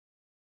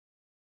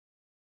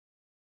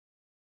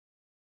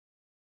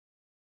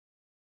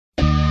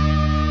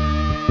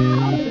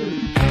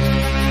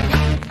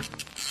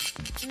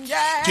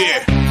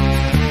Yeah.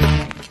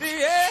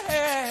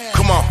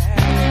 Come on.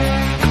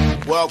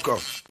 Welcome.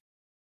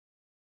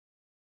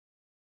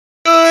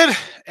 Good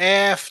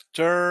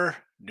afternoon.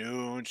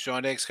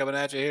 Sean Higgs coming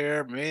at you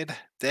here.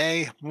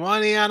 Midday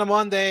money on a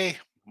Monday.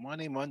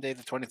 Monday,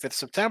 the 25th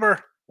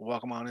September.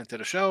 Welcome on into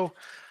the show.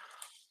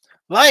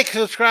 Like,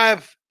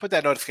 subscribe, put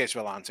that notification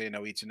bell on so you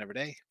know each and every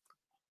day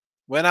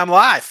when I'm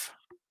live.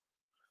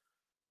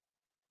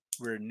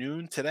 We're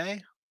noon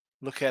today.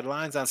 Look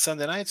headlines on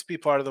Sunday nights. Be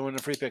part of the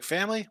Winning Free Pick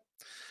family.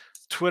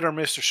 Twitter,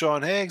 Mr.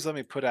 Sean Higgs. Let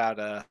me put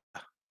out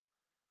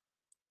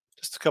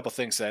just a couple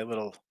things today. A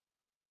little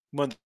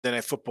Monday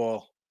Night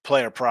Football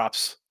player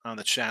props on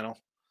the channel.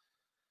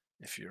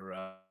 If you're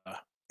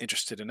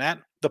interested in that.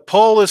 The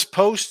poll is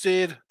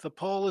posted.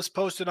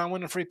 On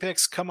Winning Free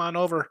Picks. Come on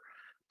over.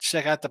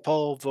 Check out the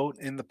poll. Vote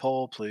in the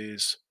poll,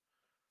 please.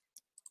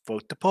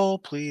 Vote the poll,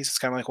 please. It's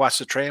kind of like watch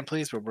the train,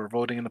 please, where we're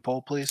voting in the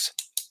poll, please.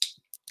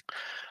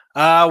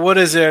 What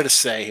is there to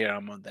say here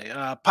on Monday?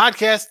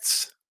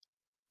 Podcasts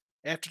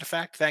after the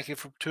fact. Thank you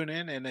for tuning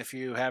in. And if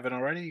you haven't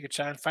already, you can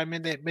try and find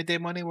Midday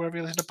Money wherever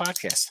you listen to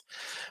podcasts.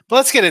 But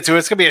let's get into it.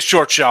 It's going to be a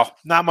short show.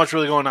 Not much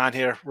really going on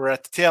here. We're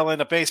at the tail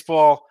end of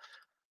baseball.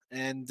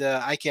 And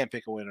I can't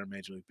pick a winner in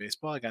Major League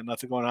Baseball. I got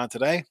nothing going on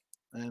today.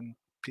 And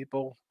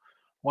people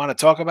want to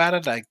talk about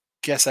it. I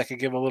guess I could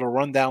give a little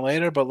rundown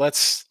later. But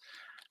let's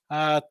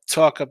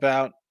talk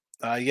about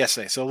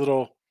yesterday. So a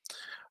little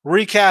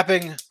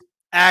recapping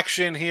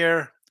action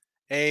here.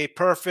 A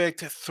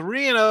perfect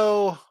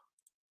 3-0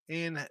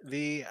 in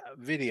the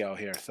video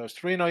here. So it's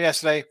 3-0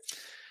 yesterday.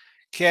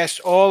 Cashed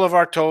all of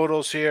our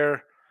totals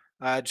here.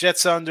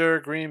 Jets under,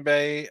 Green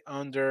Bay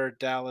under,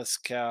 Dallas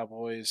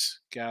Cowboys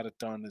got it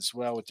done as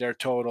well with their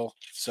total.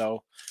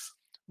 So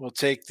we'll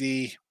take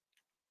the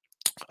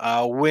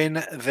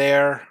win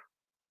there.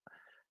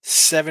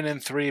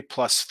 7-3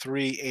 plus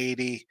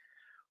 380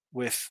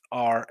 with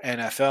our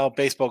NFL.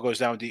 Baseball goes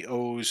down with the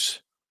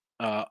O's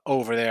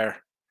over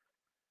there.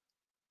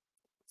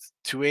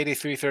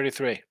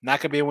 283-33.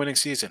 Not going to be a winning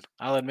season.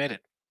 I'll admit it.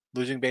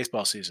 Losing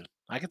baseball season.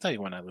 I can tell you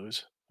when I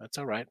lose. That's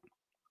all right.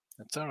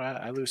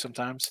 I lose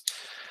sometimes.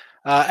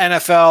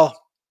 NFL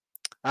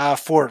I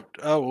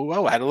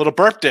had a little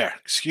burp there.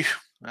 Excuse.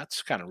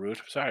 That's kind of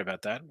rude. Sorry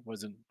about that.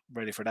 Wasn't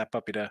ready for that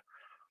puppy to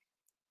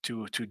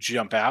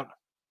jump out.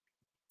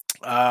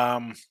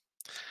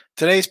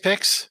 Today's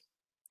picks.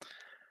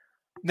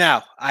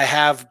 Now, I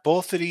have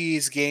both of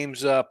these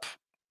games up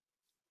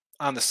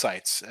on the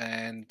sites,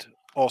 and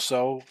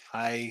also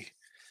I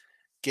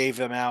gave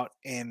them out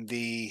in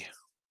the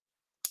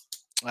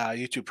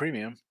YouTube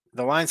Premium.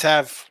 The lines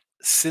have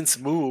since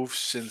moved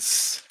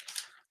since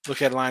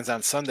look at lines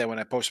on Sunday when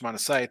I post them on the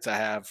sites. I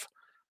have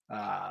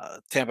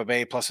Tampa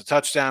Bay plus a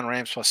touchdown,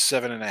 Rams plus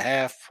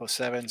 7.5 plus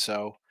 7.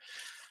 So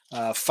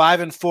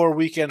 5-4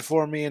 weekend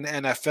for me in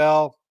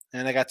NFL,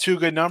 and I got two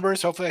good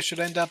numbers. Hopefully, I should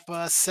end up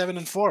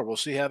 7-4. We'll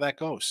see how that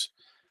goes.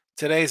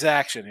 Today's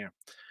action here: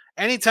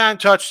 anytime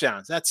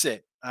touchdowns. That's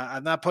it.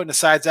 I'm not putting the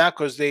sides out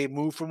because they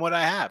move from what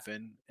I have,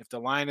 and if the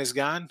line is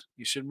gone,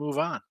 you should move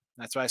on.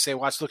 That's why I say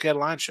watch Look at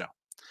Line show.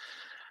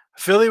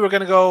 Philly, we're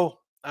going to go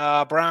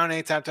Brown,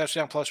 anytime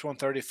touchdown, plus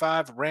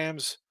 135.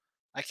 Rams,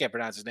 I can't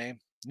pronounce his name.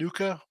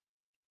 Nuka,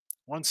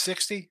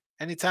 160,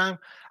 anytime.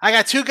 I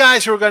got two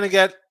guys who are going to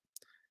get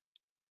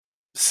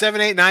 7,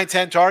 8, 9,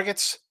 10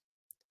 targets.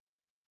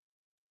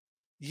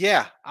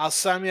 Yeah, I'll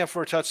sign me up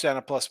for a touchdown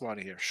and plus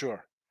money here.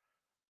 Sure.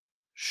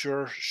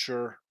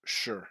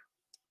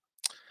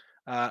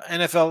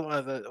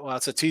 NFL,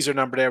 it's a teaser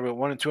number there. We're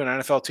 1 and 2 in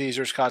NFL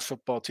teasers. College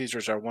football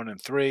teasers are 1 and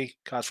 3.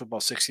 College football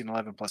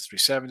 16-11 plus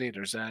 370.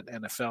 There's that.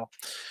 NFL.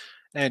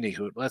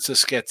 Anywho, let's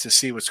just get to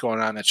see what's going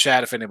on in the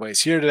chat. If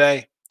anybody's here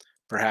today,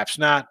 perhaps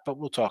not, but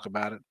we'll talk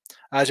about it.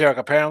 Jarek,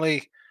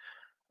 apparently,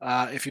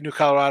 if you knew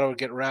Colorado would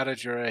get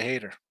routed, you're a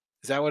hater.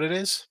 Is that what it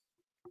is?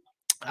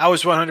 I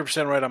was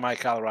 100% right on my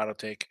Colorado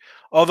take.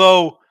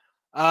 Although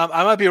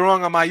I might be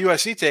wrong on my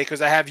USC take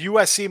because I have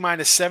USC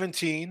minus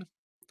 17.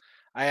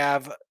 I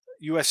have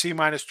USC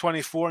minus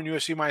 24 and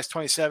USC minus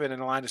 27,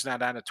 and the line is now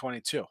down to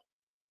 22.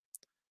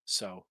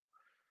 So,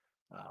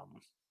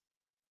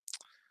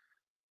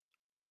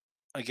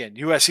 again,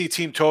 USC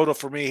team total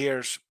for me here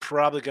is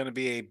probably going to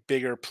be a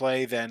bigger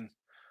play than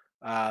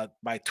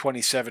by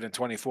 27 and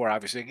 24.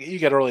 Obviously, you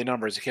get early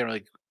numbers. You can't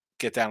really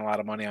get down a lot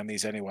of money on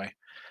these anyway.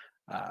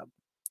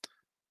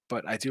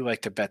 But I do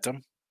like to bet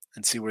them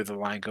and see where the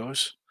line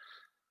goes.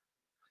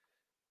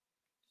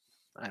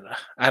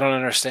 I don't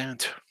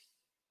understand.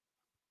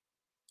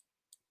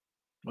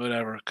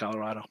 Whatever,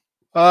 Colorado.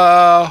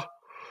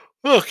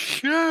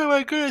 Look, yeah,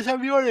 my goodness,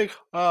 happy morning.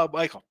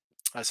 Michael,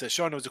 I said,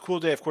 Sean, it was a cool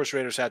day. Of course,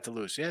 Raiders had to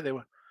lose. Yeah, they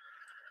were.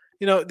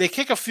 They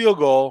kick a field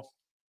goal.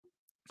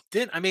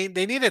 They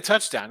need a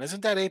touchdown.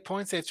 Isn't that 8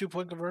 points? They had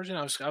 2-point conversion.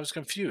 I was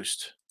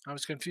confused.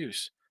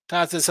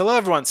 Todd says, hello,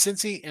 everyone.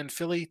 Cincy and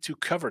Philly to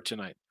cover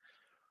tonight.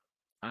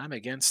 I'm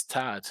against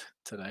Todd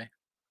today.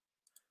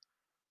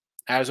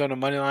 Arizona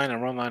money line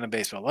and run line in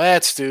baseball.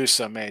 Let's do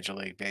some Major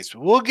League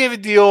Baseball. We'll give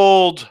it the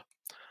old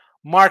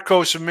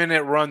Marcos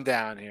Minute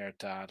rundown here,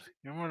 Todd.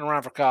 You're running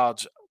around for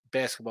college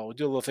basketball. We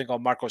do a little thing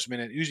called Marcos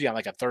Minute, usually on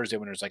like a Thursday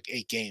when there's like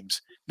 8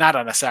 games, not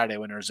on a Saturday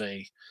when there's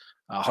a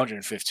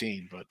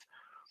 115. But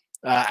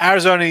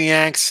Arizona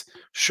Yanks,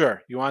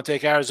 sure. You want to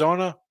take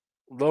Arizona?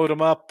 Load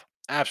them up.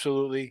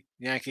 Absolutely.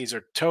 Yankees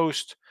are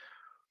toast.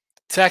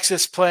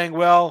 Texas playing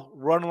well.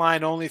 Run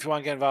line only if you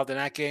want to get involved in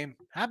that game.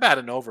 How about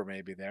an over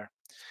maybe there?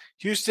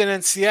 Houston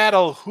and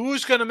Seattle.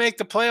 Who's going to make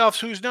the playoffs?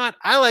 Who's not?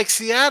 I like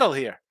Seattle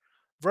here.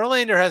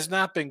 Verlander has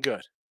not been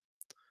good.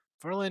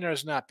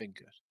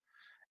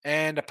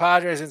 And the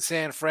Padres in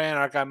San Fran,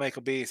 our guy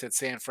Michael B said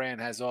San Fran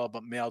has all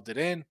but mailed it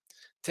in.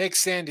 Take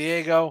San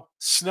Diego.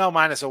 Snell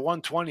minus a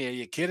 120. Are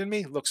you kidding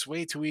me? Looks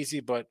way too easy,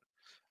 but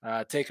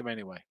take him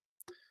anyway.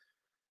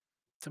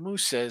 Tamu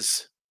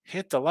says,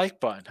 hit the like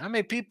button. How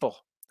many people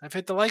have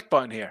hit the like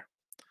button here?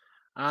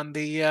 On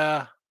the,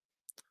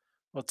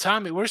 well,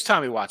 Tommy, where's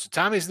Tommy watching?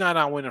 Tommy's not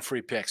on Winning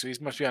Free Picks, so he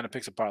must be on the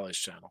Picks and Parlays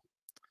channel.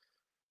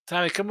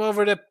 Tommy, come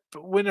over to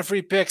Winning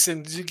Free Picks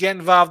and get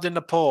involved in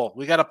the poll.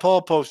 We got a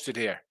poll posted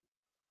here.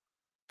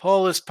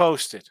 Poll is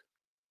posted.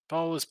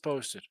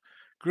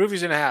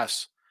 Groovy's in the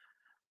house.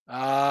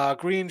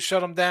 Green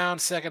shut him down.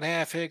 Second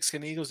half, Hicks.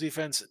 Can the Eagles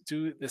defense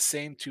do the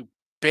same to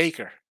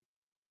Baker?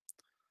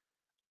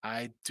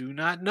 I do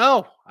not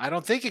know. I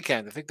don't think it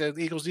can. I think the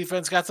Eagles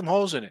defense got some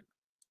holes in it.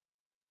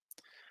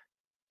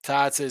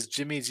 Todd says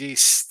Jimmy G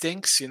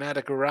stinks. You're not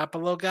a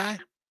Garoppolo guy?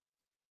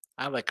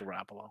 I like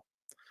Garoppolo.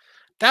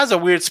 That was a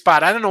weird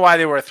spot. I don't know why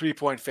they were a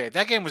 3-point fade.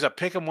 That game was a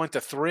pick 'em, went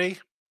to 3.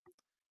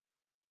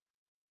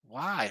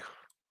 Why?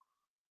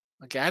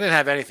 Okay, I didn't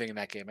have anything in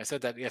that game. I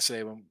said that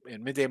yesterday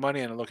in Midday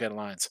Money and I look at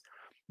lines.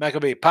 Michael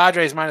B.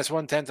 Padres minus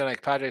 110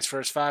 tonight. Padres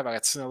first 5. I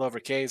got Snell over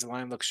K's. The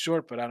line looks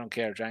short, but I don't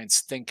care. Giants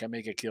stink. I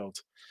may get killed.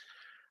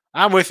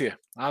 I'm with you.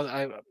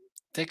 I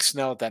take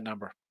Snell at that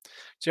number.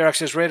 J-Rock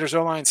says Raiders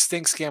O-line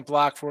stinks, can't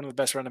block for one of the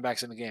best running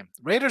backs in the game.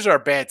 Raiders are a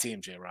bad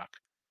team, J-Rock.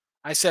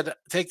 I said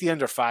take the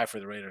under 5 for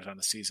the Raiders on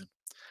the season.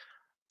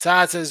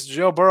 Todd says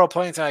Joe Burrow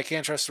playing tonight. I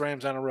can't trust the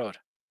Rams on the road.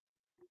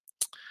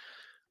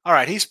 All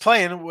right, he's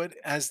playing.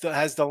 Has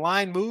the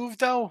line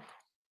moved though?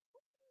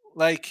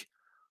 Like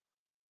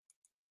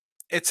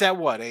it's at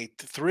what,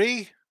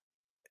 8-3?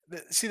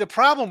 See, the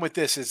problem with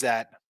this is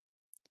that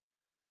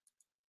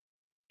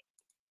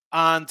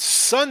on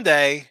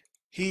Sunday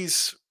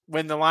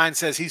when the line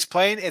says he's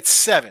playing, it's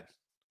 7.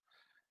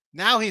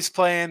 Now he's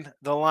playing.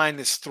 The line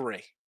is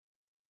 3.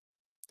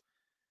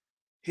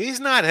 He's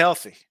not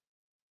healthy,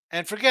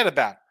 and forget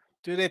about it.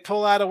 Do they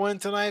pull out a win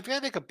tonight? Yeah,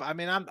 they could. I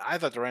mean, I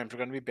thought the Rams were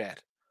going to be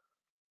bad.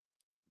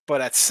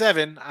 But at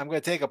 7, I'm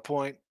going to take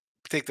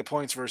the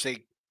points versus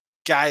a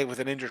guy with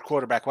an injured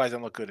quarterback. Why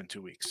doesn't look good in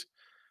 2 weeks?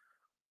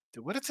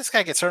 Dude, what if this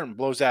guy gets hurt and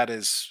blows out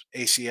his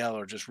ACL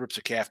or just rips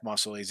a calf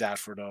muscle? He's out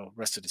for the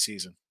rest of the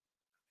season.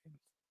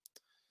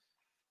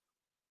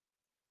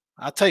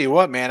 I'll tell you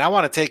what, man. I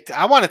want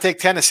to take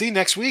Tennessee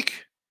next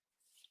week.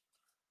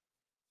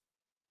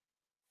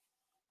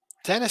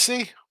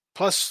 Tennessee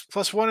plus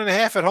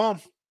 1.5 at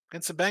home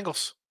against the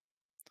Bengals.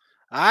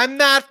 I'm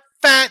not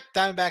fat.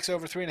 Diamondbacks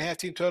over 3.5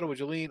 team total. Would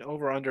you lean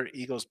over under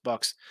Eagles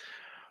Bucks?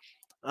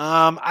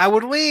 I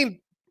would lean.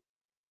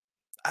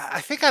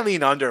 I think I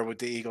lean under with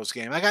the Eagles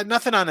game. I got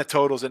nothing on the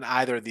totals in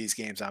either of these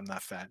games. I'm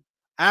not fat.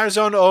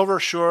 Arizona over,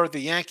 sure. The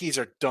Yankees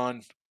are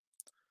done.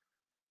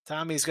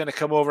 Tommy's going to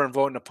come over and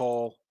vote in the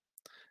poll.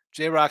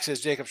 J-Rock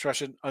says Jacobs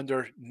Russian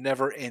under,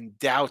 never in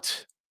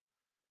doubt.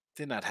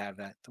 Did not have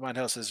that. Devon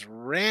Hill says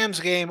Rams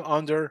game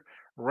under,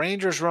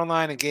 Rangers run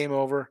line and game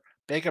over.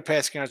 Baker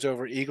passing yards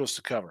over, Eagles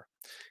to cover.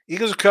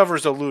 Eagles to cover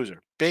is a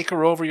loser.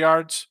 Baker over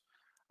yards.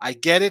 I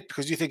get it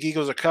because you think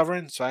Eagles are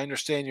covering, so I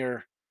understand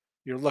your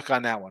look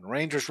on that one.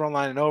 Rangers run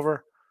line and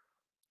over.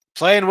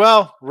 Playing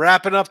well,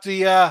 wrapping up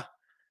the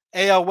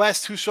AL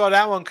West. Who saw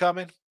that one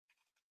coming?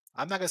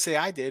 I'm not going to say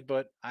I did,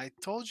 but I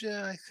told you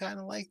I kind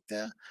of liked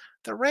the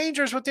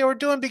Rangers, what they were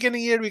doing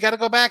beginning of the year. We got to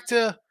go back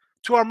to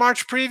our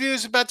March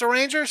previews about the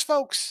Rangers,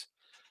 folks.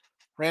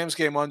 Rams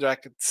game under, I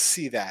could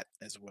see that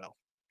as well.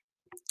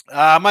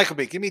 Michael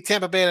B, give me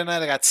Tampa Bay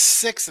tonight. I got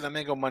 6, and I'm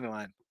going to go money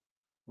line.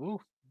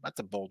 Ooh, that's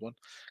a bold one.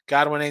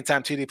 Godwin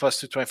anytime TD plus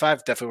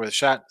 225. Definitely worth a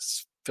shot.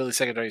 Philly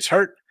secondary is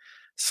hurt.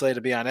 Slay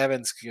to be on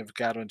Evans. Give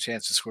Godwin a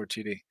chance to score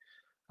TD.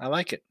 I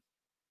like it.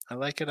 I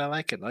like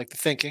the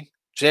thinking.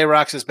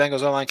 J-Rock says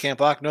Bengals online can't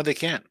block. No, they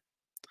can't.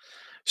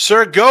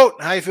 Sir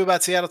Goat, how you feel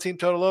about Seattle team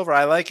total over?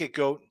 I like it,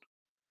 Goat.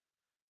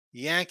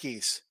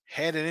 Yankees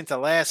headed into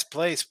last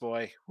place,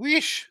 boy.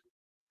 Wheesh.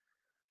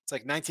 It's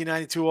like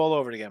 1992 all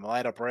over again.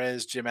 Melito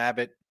Perez, Jim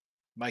Abbott,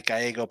 Mike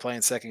Gallego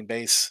playing second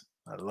base.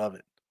 I love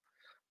it.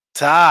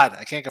 Todd,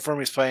 I can't confirm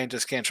he's playing.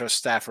 Just can't trust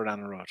Stafford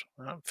on the road.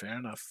 Oh, fair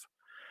enough.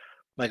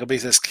 Michael B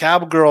says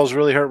Cowgirls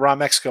really hurt Raw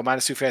Mexico.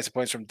 -2 fantasy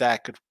points from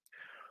Dak.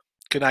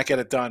 Could not get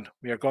it done.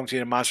 We are going to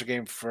need a monster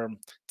game from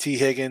T.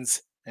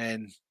 Higgins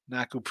and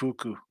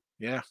Nakupuku.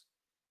 Yeah.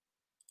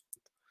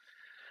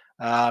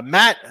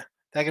 Matt,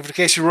 thank you for the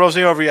case you rose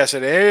me over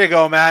yesterday. There you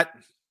go, Matt.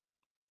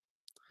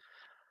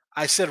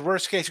 I said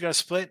worst case you're going to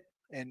split,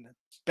 and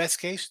best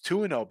case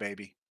 2-0,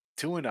 baby.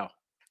 2-0.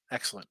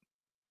 Excellent.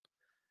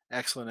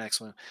 Excellent,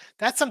 excellent.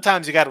 That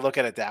sometimes you got to look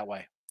at it that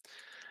way.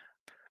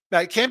 Now,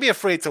 you can't be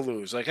afraid to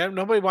lose. Like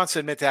nobody wants to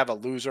admit to have a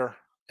loser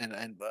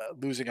and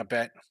losing a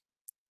bet.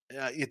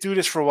 You do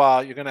this for a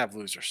while, you're gonna have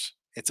losers.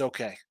 It's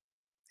okay.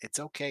 It's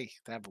okay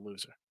to have a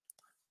loser.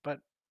 But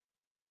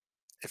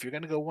if you're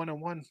gonna go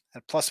 1-1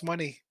 at plus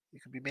money, you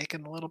could be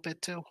making a little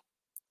bit too.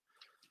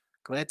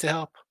 Glad to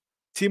help.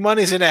 T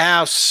Money's in the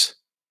house.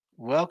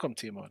 Welcome,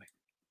 T Money.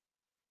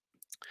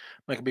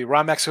 Like it be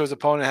Ron Mexico's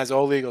opponent has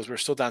all Eagles. We're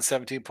still down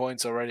 17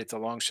 points already. It's a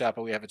long shot,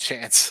 but we have a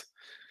chance.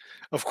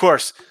 Of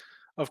course.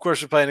 Of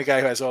course, we're playing a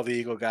guy who has all the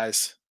Eagle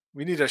guys.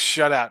 We need a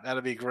shutout.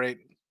 That'd be great.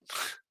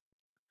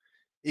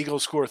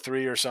 Eagles score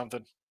 3 or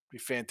something. Be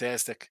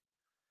fantastic.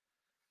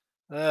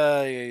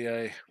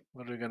 Ay.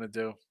 What are we gonna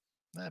do?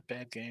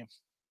 Bad game.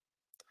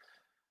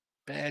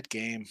 Bad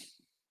game.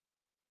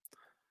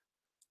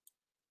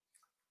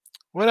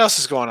 What else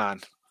is going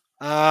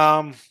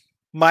on?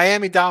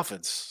 Miami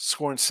Dolphins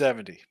scoring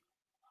 70.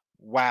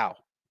 Wow.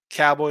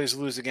 Cowboys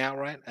losing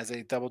outright as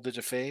a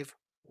double-digit fave.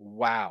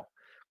 Wow.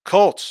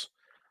 Colts,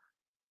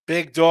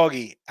 big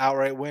doggy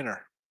outright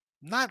winner.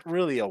 Not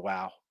really a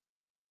wow.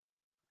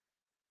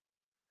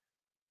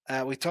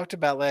 We talked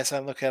about last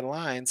time look at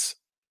lines,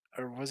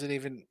 or was it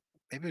even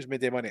maybe it was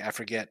midday money? I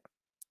forget.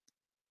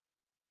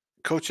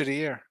 Coach of the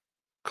year,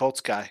 Colts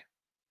guy.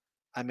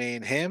 I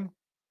mean him,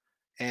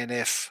 and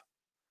if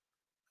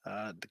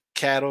the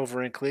cat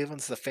over in Cleveland,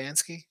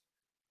 Stefanski,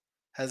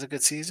 has a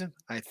good season,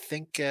 I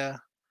think.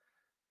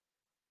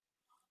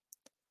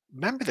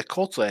 Remember the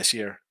Colts last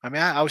year? I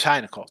mean, I was high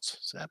in the Colts.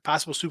 So a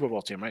possible Super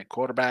Bowl team, right?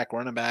 Quarterback,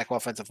 running back,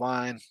 offensive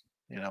line,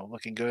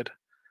 looking good.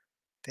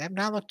 They have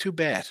not looked too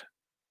bad.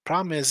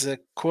 Problem is the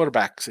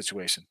quarterback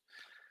situation.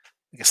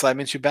 You can slide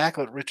Minshew back,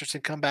 let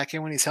Richardson come back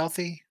in when he's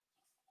healthy.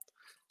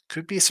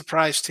 Could be a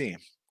surprise team.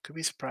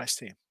 David,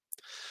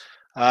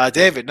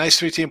 nice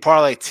 3-team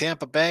parlay.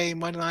 Tampa Bay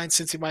money line,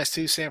 Cincy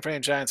 -2, San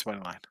Fran Giants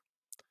money line.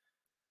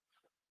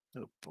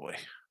 Oh boy,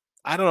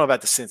 I don't know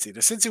about the Cincy.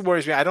 The Cincy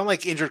worries me. I don't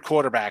like injured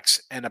quarterbacks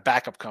and a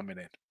backup coming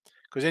in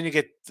because then you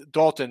get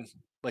Dalton,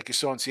 like you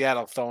saw in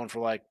Seattle, throwing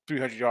for like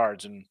 300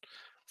 yards and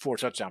 4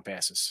 touchdown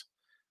passes.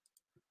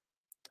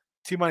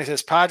 T Money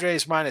says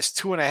Padres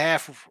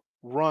 -2.5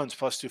 runs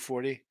plus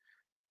 240.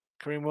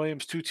 Kareem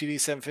Williams 2 TD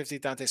 750.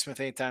 Dante Smith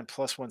anytime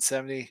plus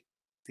 170.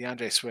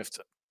 DeAndre Swift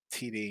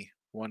TD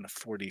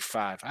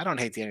 145. I don't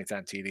hate the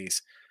anytime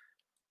TDs.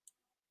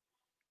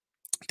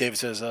 David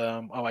says,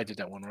 I did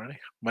that one already.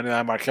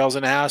 Moneyline Markel's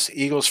in the house.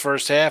 Eagles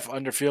first half,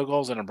 under field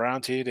goals, and a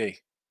Brown TD.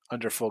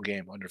 Under full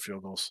game, under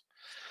field goals.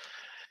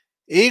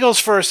 Eagles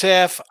first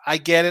half, I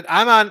get it.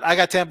 I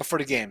got Tampa for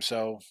the game.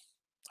 So,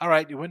 all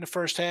right, you win the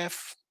first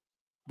half.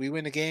 We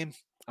win the game.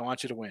 I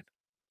want you to win.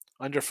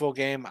 Under full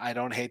game, I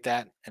don't hate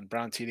that. And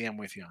Brown TD, I'm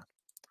with you on.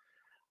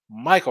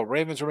 Michael,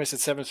 Ravens were missing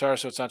 7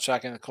 stars, so it's not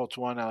shocking. The Colts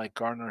won. I like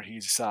Gardner.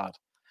 He's solid.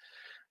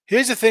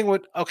 Here's the thing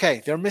with,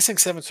 okay, they're missing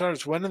 7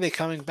 starters. When are they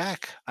coming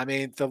back? I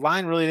mean, the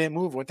line really didn't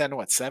move. Went down to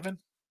what, 7?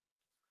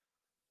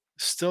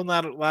 Still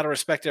not a lot of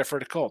respect there for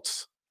the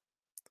Colts.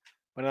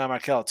 But now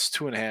Markel, it's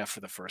 2.5 for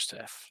the first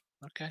half.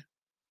 Okay.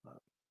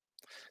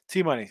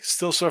 T-Money,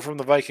 still sore from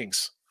the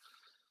Vikings.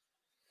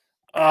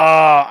 Oh,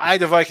 I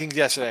had the Vikings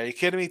yesterday. Are you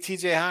kidding me?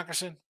 TJ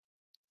Hawkinson?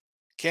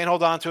 Can't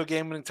hold on to a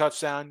game-winning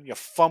touchdown. You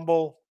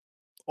fumble.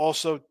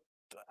 Also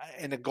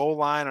in the goal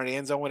line or the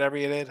end zone, whatever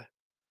you did.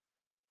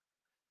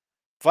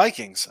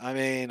 Vikings. I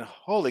mean,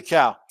 holy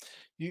cow.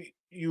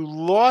 You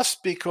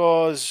lost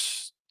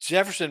because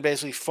Jefferson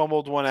basically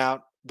fumbled one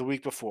out the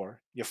week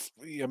before. You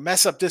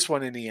mess up this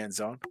one in the end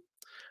zone.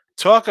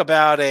 Talk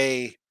about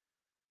a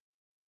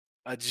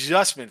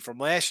adjustment from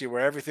last year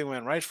where everything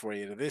went right for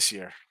you to this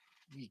year.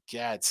 Ye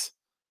gads.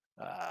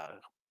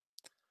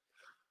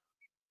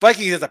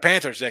 Vikings at the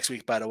Panthers next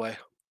week, by the way.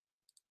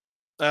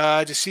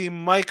 Did you see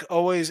Mike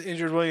always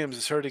injured Williams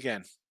is hurt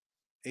again?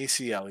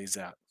 ACL, he's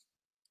out.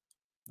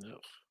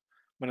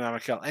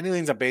 Any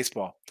leans on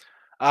baseball?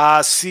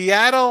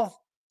 Seattle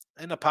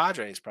and the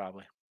Padres,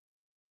 probably.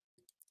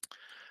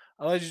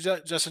 I like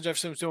Justin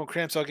Jefferson was doing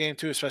cramps all game,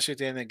 too, especially at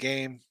the end of the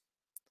game.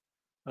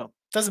 Well,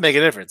 doesn't make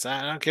a difference.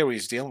 I don't care what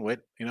he's dealing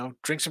with.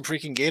 Drink some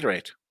freaking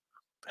Gatorade.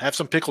 Have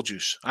some pickle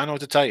juice. I don't know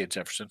what to tell you,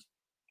 Jefferson.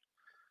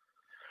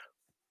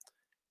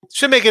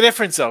 Should make a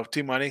difference, though,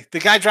 T-Money. The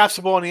guy drops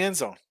the ball in the end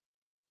zone.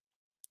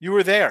 You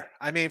were there.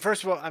 I mean,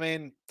 first of all,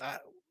 I'll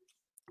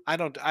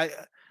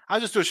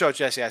just do a show with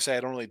Jesse. I say I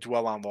don't really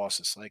dwell on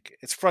losses. Like,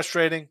 it's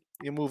frustrating.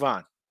 You move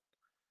on.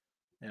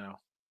 You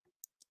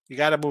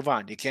got to move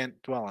on. You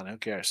can't dwell on it. Who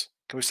cares?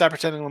 Can we stop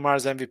pretending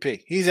Lamar's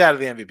MVP? He's out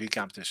of the MVP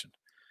competition.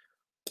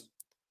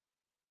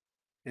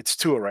 It's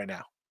Tua right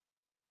now.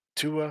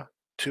 Tua.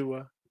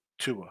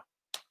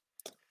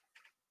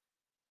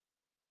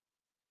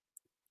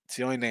 It's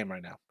the only name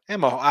right now.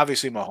 And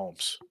obviously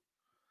Mahomes.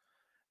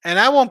 And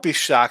I won't be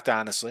shocked,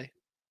 honestly.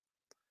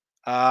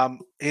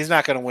 He's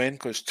not going to win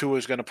because Tua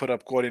is going to put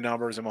up quality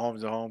numbers and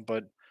Mahomes at home.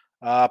 But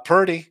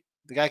Purdy,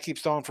 the guy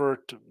keeps throwing for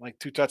like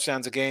 2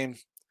 touchdowns a game.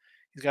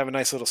 He's going to have a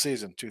nice little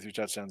season, 2-3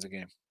 touchdowns a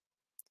game.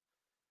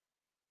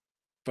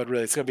 But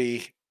really, it's going to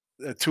be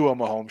a Tua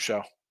Mahomes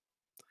show.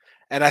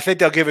 And I think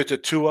they'll give it to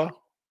Tua.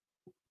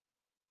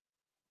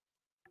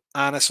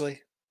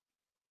 Honestly,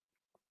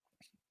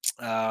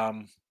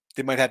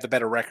 they might have the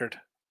better record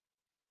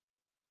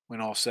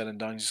when all's said and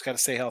done. You just got to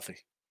stay healthy.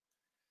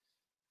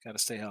 Got to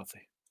stay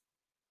healthy.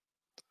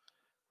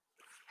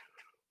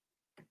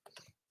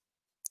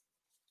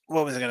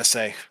 What was I going to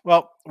say?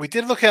 Well, we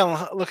did look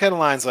at the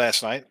lines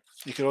last night.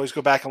 You could always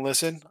go back and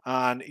listen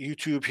on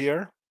YouTube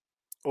here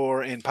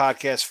or in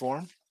podcast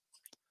form.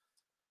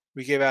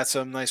 We gave out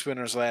some nice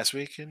winners last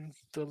week, and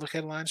the Look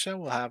at Line show.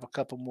 We'll have a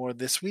couple more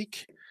this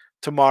week.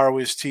 Tomorrow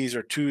is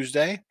Teaser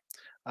Tuesday,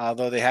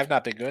 although they have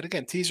not been good.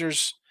 Again,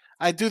 teasers.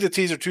 I do the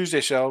Teaser Tuesday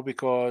show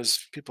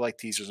because people like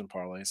teasers and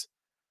parlays.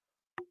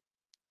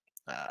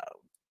 I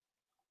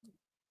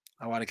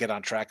want to get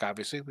on track,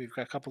 obviously. We've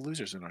got a couple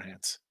losers in our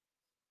hands.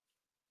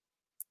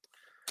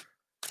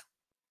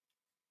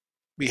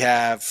 We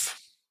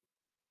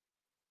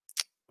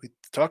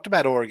talked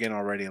about Oregon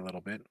already a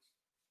little bit.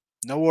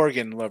 No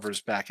Oregon lovers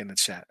back in the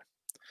chat.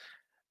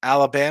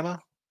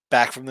 Alabama,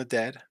 back from the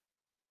dead.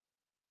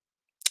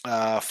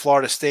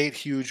 Florida State,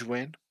 huge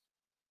win.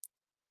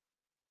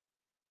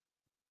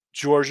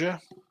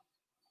 Georgia.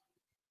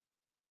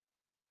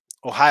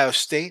 Ohio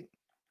State.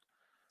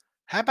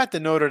 How about the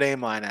Notre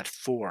Dame line at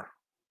 4?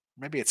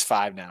 Maybe it's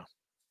 5 now.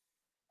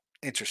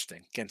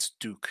 Interesting. Against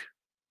Duke.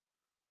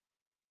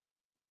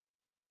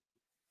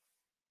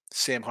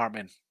 Sam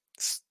Hartman.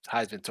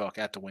 Heisman talk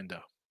out the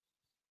window.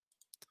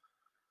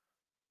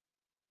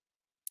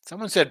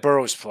 Someone said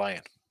Burrow's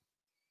playing.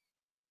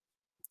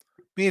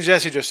 Me and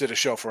Jesse just did a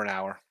show for an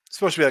hour. It's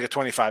supposed to be like a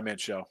 25-minute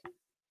show.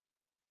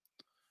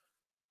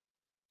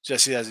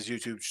 Jesse has his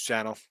YouTube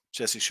channel,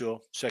 Jesse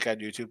Shule. Check out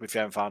YouTube if you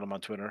haven't found him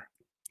on Twitter.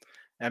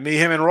 And me,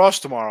 him, and Ross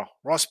tomorrow.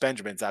 Ross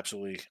Benjamin's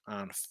absolutely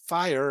on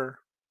fire.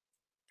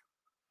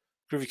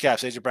 Groovy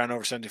Caps, AJ Brown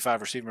over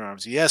 75 receiving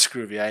arms. Yes,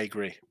 Groovy, I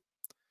agree.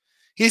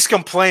 He's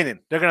complaining.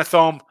 They're going to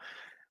throw him.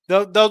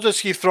 They'll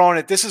just keep throwing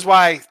it. This is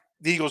why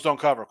the Eagles don't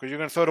cover, because you're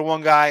going to throw to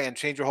one guy and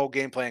change your whole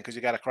game plan because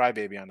you got a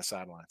crybaby on the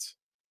sidelines.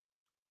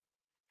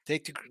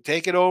 Take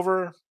it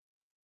over.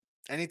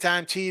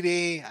 Anytime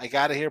TD. I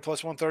got it here,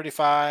 plus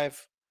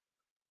 135.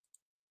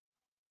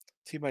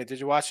 T-Money, did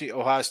you watch the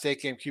Ohio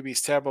State game? QB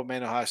is terrible.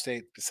 Man, Ohio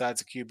State,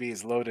 besides the QB,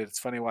 is loaded. It's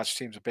funny to watch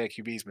teams with bad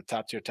QBs, but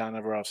top-tier talent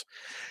everywhere else.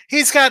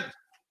 He's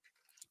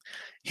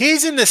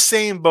in the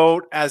same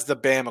boat as the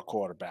Bama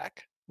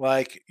quarterback.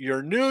 Like,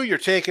 you're new, you're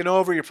taking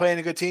over, you're playing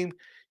a good team.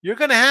 You're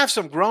going to have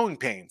some growing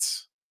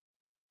pains.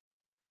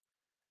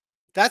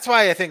 That's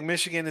why I think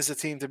Michigan is the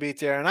team to beat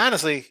there. And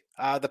honestly,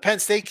 the Penn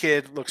State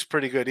kid looks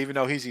pretty good, even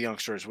though he's a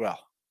youngster as well.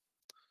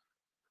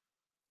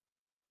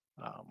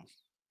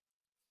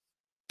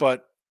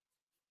 But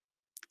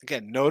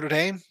again, Notre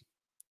Dame,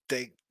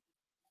 they're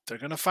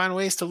going to find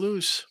ways to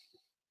lose.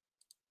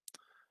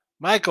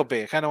 Michael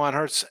B. I kind of want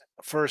Hurts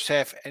first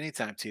half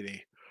anytime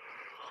TD.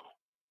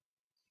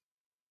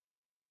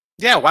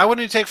 Yeah, why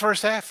wouldn't you take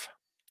first half?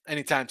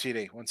 Anytime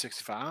TD,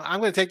 165. I'm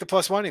going to take the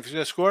plus money. If he's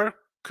going to score,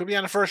 could be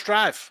on the first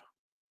drive.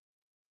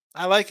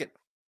 I like it.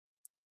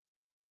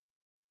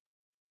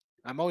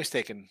 I'm always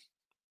taking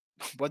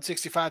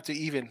 165 to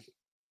even.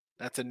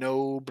 That's a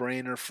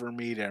no-brainer for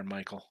me there,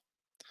 Michael.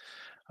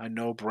 A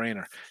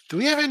no-brainer. Do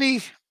we have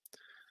any?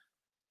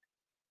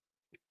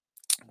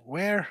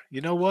 Where?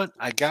 You know what?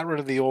 I got rid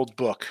of the old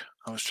book.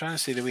 I was trying to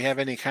see, do we have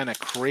any kind of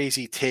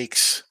crazy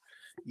takes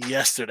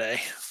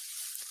yesterday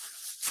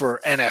for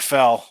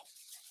NFL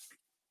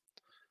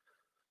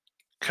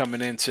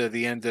coming into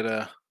the end of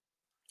the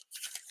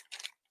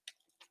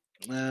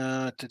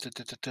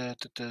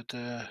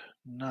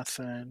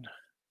nothing.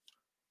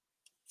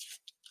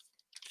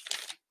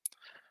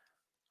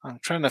 I'm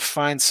trying to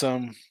find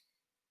some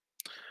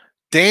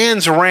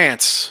Dan's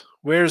rants.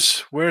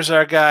 Where's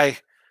our guy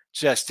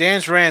Jess?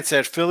 Dan's rants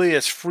at Philly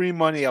is free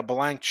money, a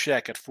blank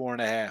check at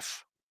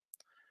 4.5.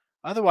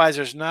 Otherwise,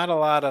 there's not a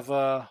lot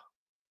of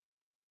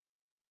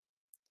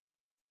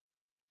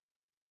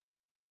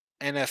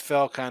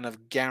NFL kind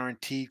of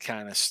guaranteed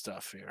kind of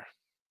stuff here.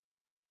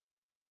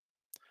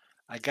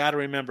 I got to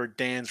remember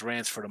Dan's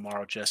rants for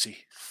tomorrow, Jesse.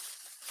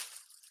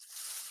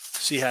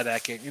 See how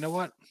that game. You know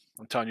what?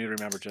 I'm telling you to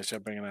remember, Jesse.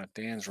 I'm bringing out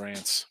Dan's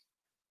rants.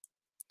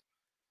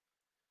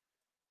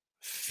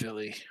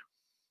 Philly.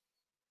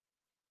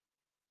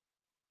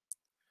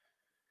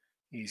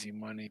 Easy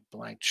money,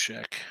 blank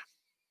check.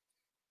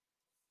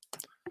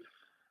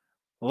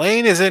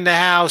 Lane is in the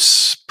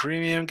house.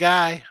 Premium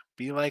guy.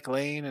 Be like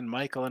Lane and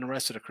Michael and the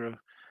rest of the crew.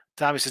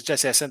 Tommy says,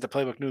 Jesse, I sent the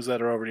Playbook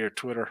newsletter over to your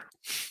Twitter.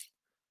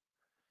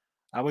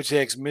 I would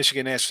say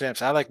Michigan National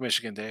Champs. I like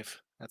Michigan,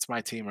 Dave. That's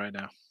my team right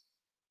now.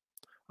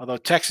 Although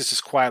Texas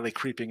is quietly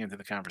creeping into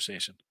the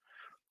conversation.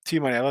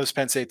 T-Money, I love this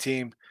Penn State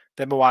team.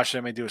 Then we'll watch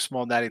them and do a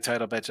small natty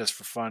title bet just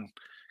for fun.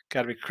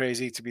 Got to be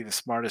crazy to be the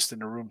smartest in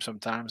the room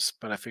sometimes,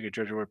 but I figured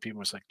Georgia would repeat.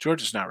 Was like,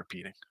 Georgia's not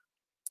repeating.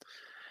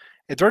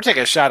 If they're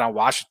taking a shot on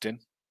Washington,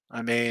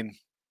 I mean,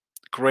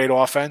 great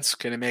offense.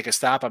 Can they make a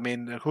stop? I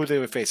mean, who they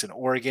would face? In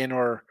Oregon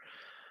or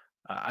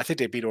I think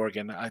they beat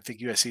Oregon. I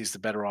think USC is the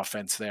better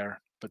offense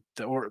there, but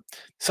the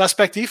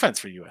suspect defense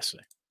for USC.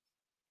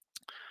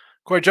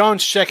 Corey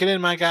Jones checking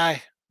in, my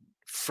guy.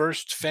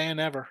 First fan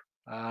ever.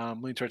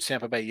 Leaning towards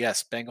Tampa Bay.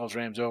 Yes. Bengals,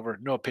 Rams over.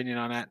 No opinion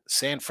on that.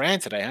 San Fran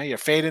today, huh? You're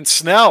fading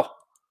Snell.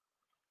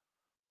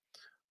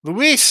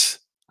 Luis,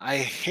 I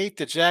hate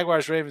the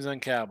Jaguars, Ravens,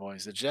 and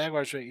Cowboys. The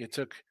Jaguars, you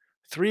took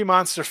 3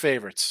 monster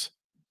favorites.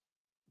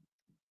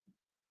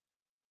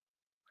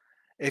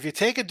 If you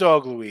take a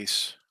dog,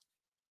 Luis,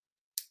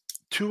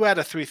 2 out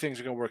of 3 things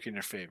are going to work in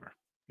your favor.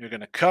 You're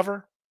going to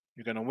cover,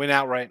 you're going to win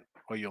outright,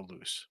 or you'll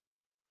lose.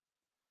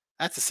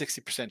 That's a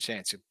 60%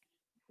 chance.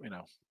 You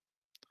know,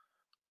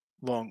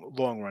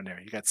 long run there.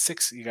 You got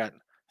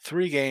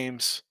 3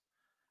 games,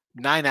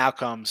 9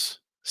 outcomes,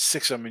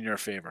 6 of them in your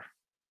favor.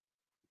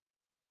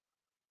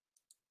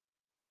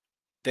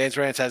 Dan's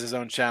Rants has his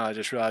own channel. I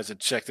just realized I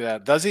checked it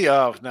out. Does he?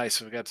 Oh, nice.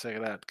 We got to check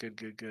it out.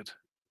 Good.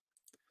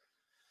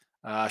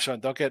 Sean,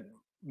 don't get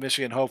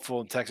Michigan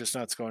hopeful and Texas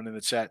nuts going in the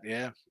chat.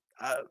 Yeah.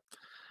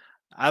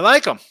 I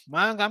like him.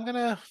 I'm going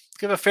to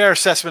give a fair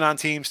assessment on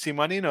teams. Team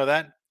Money, you know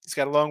that. He's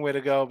got a long way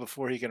to go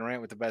before he can rant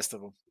with the best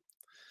of them.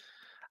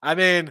 I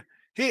mean,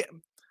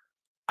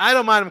 I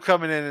don't mind him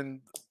coming in.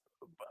 And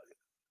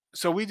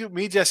so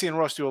me, Jesse, and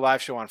Ross do a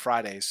live show on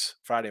Friday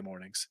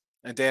mornings.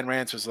 And Dan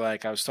Rants was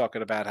like, I was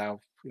talking about how,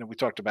 we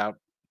talked about,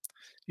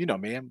 me,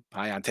 I'm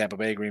high on Tampa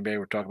Bay, Green Bay.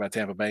 We're talking about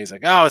Tampa Bay. He's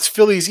like, oh, it's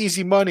Philly's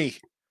easy money.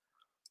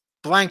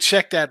 Blank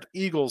check that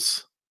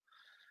Eagles.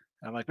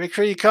 I'm like, make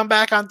sure you come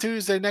back on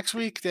Tuesday next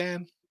week,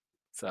 Dan.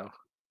 So,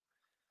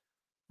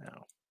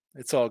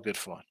 it's all good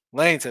fun.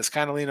 Lane says,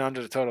 kind of lean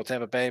under the total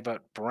Tampa Bay,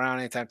 but Brown,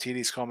 anytime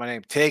TDs call my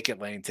name. Take it,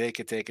 Lane.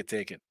 Take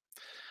it.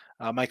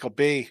 Michael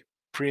B.,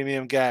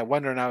 premium guy.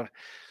 Wondering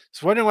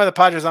why the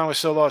Padres line was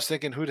so low. I was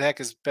thinking, who the heck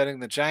is betting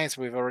the Giants?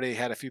 We've already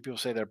had a few people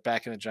say they're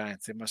backing the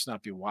Giants. They must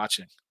not be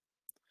watching.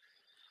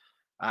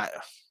 I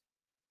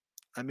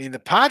mean, the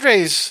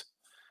Padres,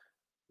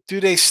 do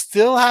they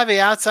still have an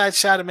outside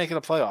shot at making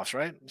the playoffs,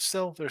 right?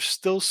 They're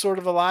still sort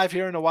of alive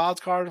here in the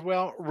wild card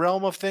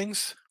realm of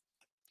things.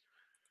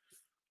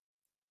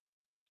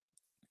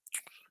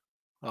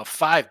 Well,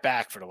 5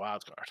 back for the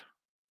wild card.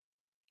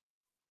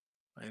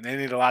 And they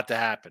need a lot to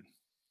happen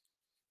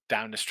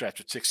down the stretch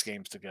with 6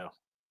 games to go.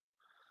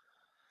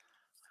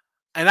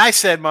 And I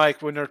said,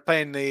 Mike, when they're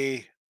playing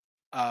the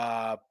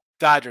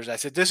Dodgers, I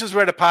said, this is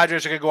where the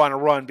Padres are going to go on a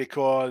run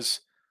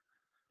because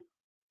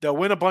they'll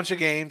win a bunch of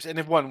games, and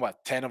they've won,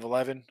 10 of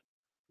 11?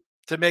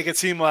 To make it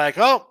seem like,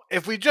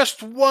 if we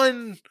just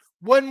won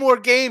one more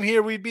game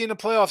here, we'd be in the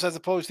playoffs, as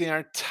opposed to the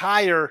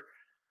entire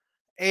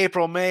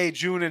April, May,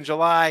 June, and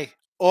July,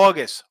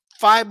 August.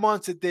 5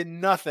 months it did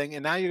nothing,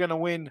 and now you're going to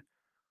win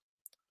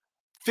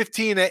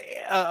 15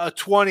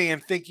 20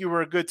 and think you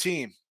were a good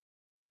team.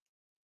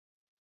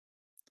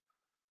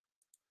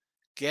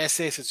 Gas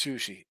station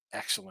sushi.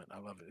 Excellent. I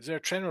love it. Is there a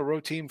trend where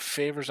road team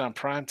favors on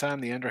prime time?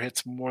 The under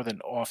hits more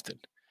than often.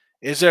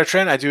 Is there a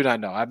trend? I do not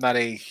know. I'm not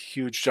a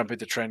huge jump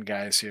into trend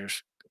guys here.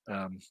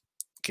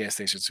 Gas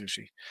station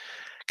sushi.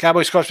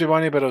 Cowboys cost me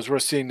money, but it was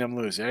worth seeing them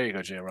lose. There you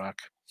go,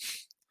 J-Rock.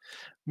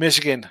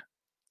 Michigan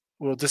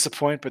will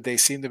disappoint, but they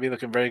seem to be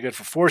looking very good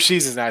for 4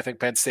 seasons now. I think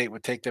Penn State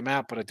would take them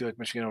out, but I do like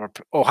Michigan over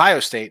Ohio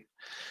State.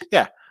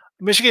 Yeah,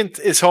 Michigan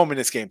is home in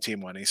this game,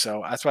 team money,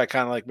 so that's why I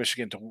kind of like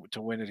Michigan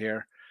to win it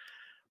here.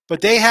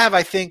 But they have,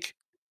 I think,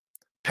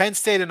 Penn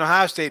State and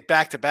Ohio State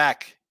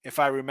back-to-back, if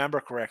I remember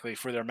correctly,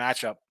 for their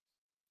matchup.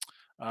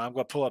 I'm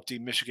going to pull up the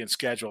Michigan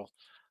schedule.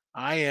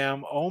 I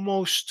am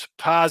almost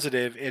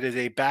positive it is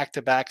a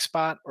back-to-back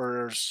spot,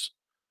 or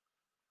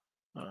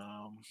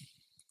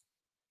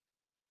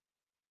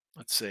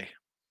let's see.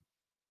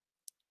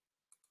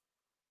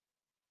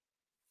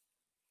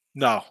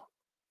 No.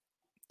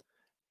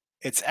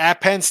 It's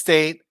at Penn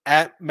State,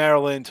 at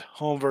Maryland,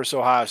 home versus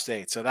Ohio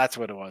State. So that's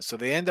what it was. So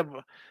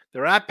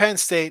they're at Penn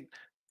State.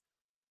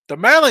 The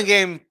Maryland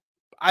game,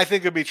 I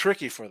think, would be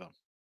tricky for them.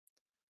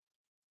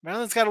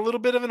 Maryland's got a little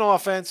bit of an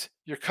offense.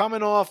 You're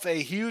coming off a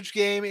huge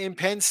game in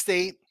Penn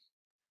State,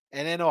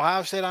 and then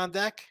Ohio State on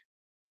deck.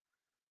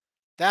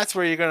 That's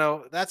where you're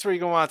gonna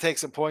want to take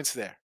some points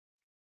there.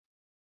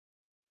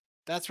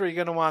 That's where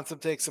you're gonna want to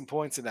take some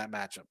points in that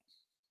matchup.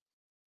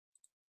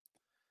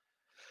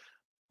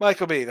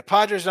 Michael B., the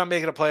Padres not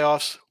making the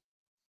playoffs.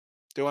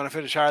 They want to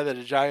finish higher than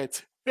the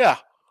Giants. Yeah.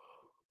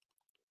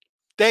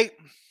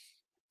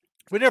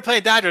 When they're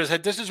playing Dodgers,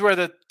 this is where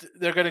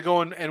they're going to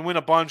go and win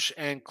a bunch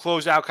and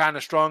close out kind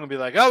of strong and be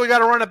like, oh, we got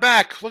to run it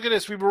back. Look at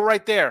this. We were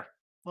right there.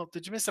 Well,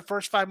 did you miss the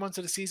first 5 months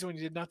of the season when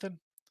you did nothing?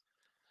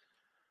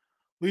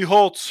 Lee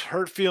Holtz,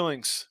 hurt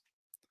feelings.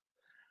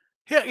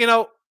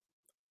 Yeah,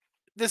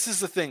 this is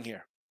the thing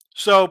here.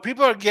 So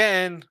people are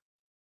getting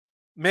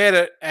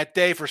mad at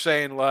Dave for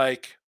saying,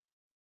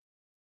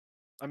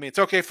 it's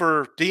okay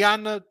for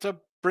Dion to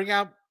bring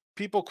out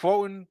people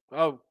quoting,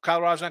 oh,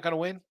 Colorado's not going to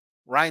win.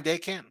 Ryan Day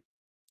can't.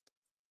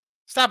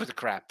 Stop with the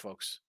crap,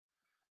 folks.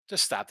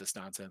 Just stop this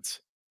nonsense.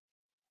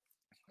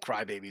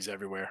 Crybabies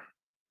everywhere.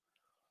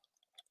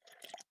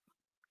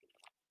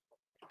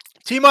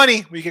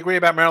 T-Money, we can agree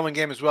about Maryland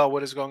game as well.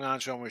 What is going on,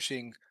 Sean? We're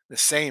seeing the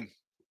same.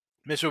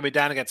 Michigan will be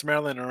down against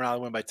Maryland and Raleigh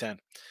win by 10.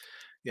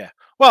 Yeah.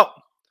 Well,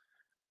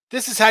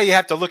 this is how you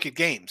have to look at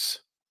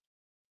games.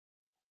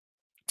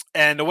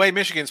 And the way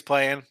Michigan's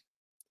playing,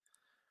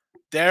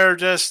 they're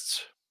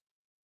just,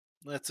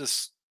 let's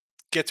just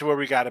get to where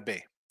we got to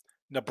be.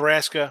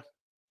 Nebraska,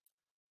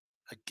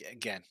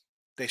 again,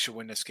 they should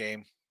win this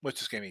game. What's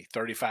this game be?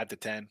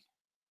 35-10.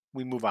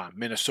 We move on.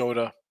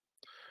 Minnesota,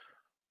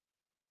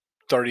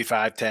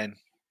 35-10.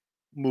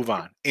 Move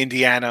on.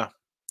 Indiana,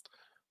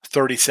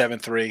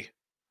 37-3.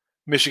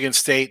 Michigan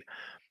State.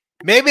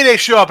 Maybe they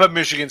show up at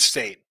Michigan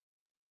State.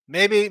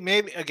 Maybe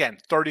again,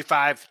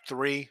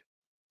 35-3.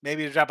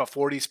 Maybe they drop a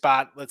 40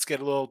 spot. Let's get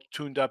a little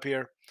tuned up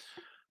here.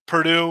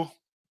 Purdue,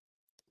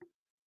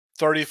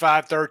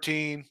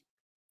 35-13.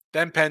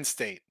 Then Penn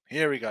State.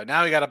 Here we go.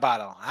 Now we got a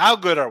battle. How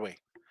good are we?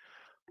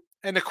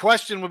 And the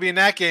question would be in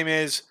that game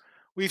is,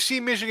 we've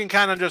seen Michigan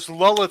kind of just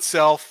lull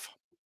itself,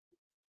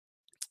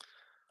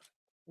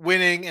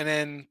 winning and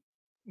then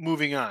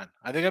moving on.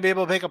 Are they going to be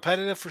able to be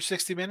competitive for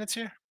 60 minutes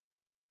here?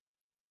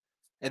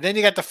 And then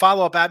you got the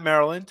follow-up at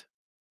Maryland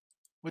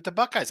with the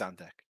Buckeyes on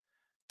deck.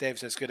 Dave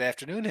says, good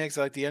afternoon, Higgs.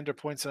 I like the under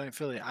points in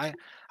Philly.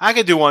 I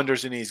could do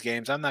unders in these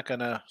games. I'm not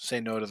going to say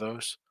no to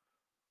those.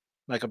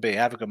 Michael B,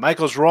 have a good.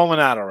 Michael's rolling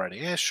out already.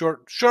 Yeah,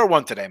 short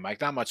one today,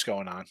 Mike. Not much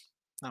going on.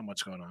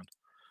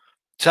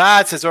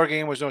 Todd says our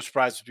game was no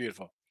surprise. It's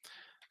beautiful.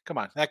 Come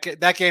on.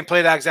 That game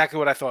played out exactly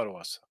what I thought it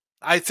was.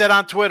 I said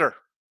on Twitter,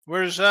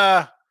 where's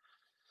who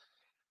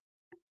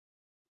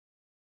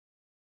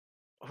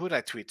did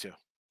I tweet to?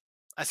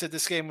 I said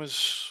this game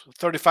was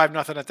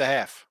 35-0 at the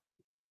half.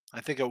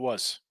 I think it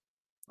was.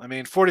 I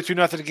mean,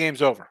 42-0, the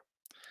game's over.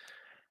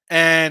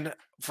 And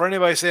for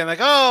anybody saying like,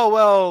 oh,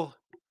 well,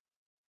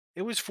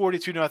 it was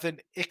 42-0,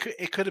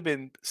 it could have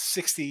been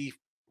 68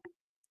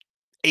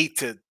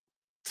 to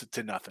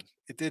nothing.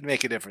 It didn't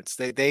make a difference.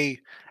 They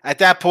at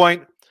that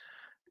point,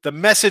 the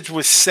message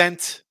was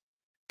sent.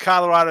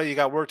 Colorado, you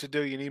got work to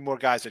do. You need more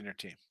guys on your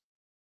team.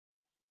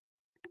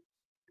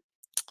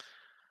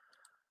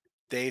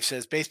 Dave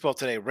says, baseball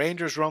today.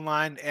 Rangers run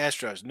line,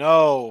 Astros.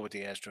 No with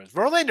the Astros.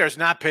 Verlander has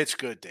not pitched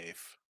good,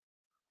 Dave.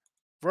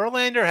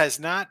 Verlander has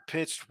not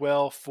pitched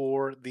well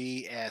for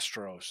the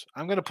Astros.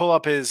 I'm going to pull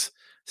up his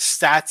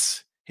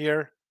stats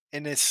here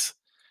in this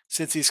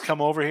since he's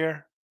come over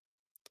here.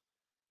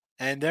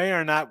 And they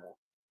are not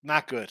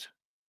good.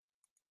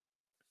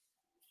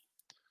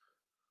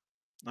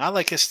 I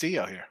like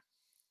Castillo here.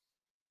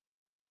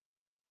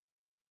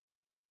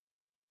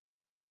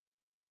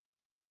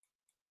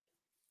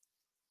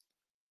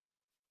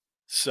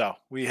 So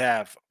we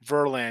have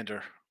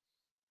Verlander.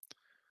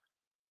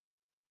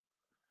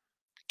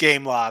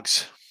 Game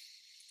logs.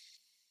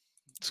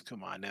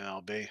 Come on,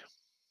 MLB.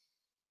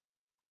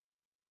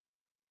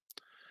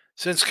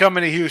 Since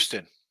coming to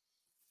Houston.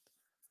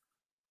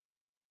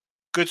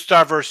 Good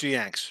start versus the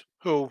Yanks.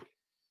 Who?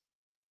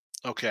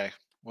 Okay,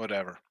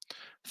 whatever.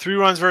 3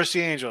 runs versus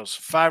the Angels.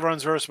 5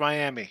 runs versus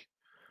Miami.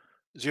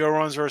 0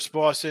 runs versus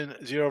Boston.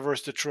 0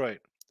 versus Detroit.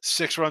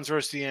 6 runs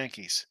versus the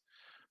Yankees.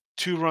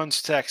 2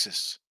 runs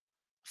Texas.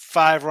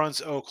 5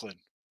 runs Oakland.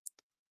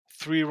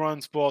 3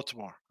 runs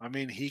Baltimore. I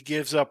mean, he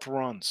gives up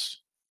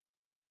runs.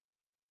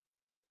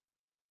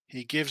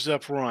 He's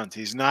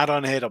not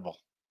unhittable.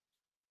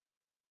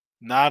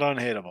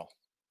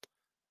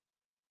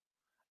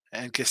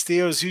 And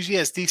Castillo's usually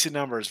has decent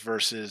numbers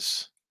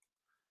versus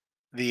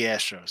the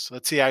Astros.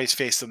 Let's see how he's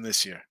faced them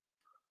this year.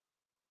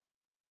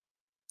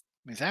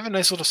 He's having a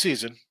nice little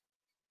season.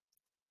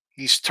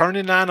 He's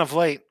turning on of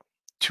late.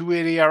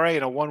 2.80 ERA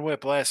and a 1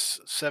 whip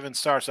last 7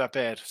 starts. Not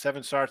bad.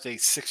 7 starts, a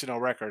 6-0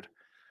 record.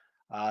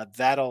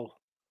 That'll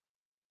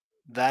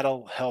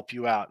help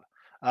you out.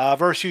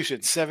 Versus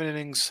Houston, 7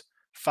 innings,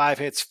 5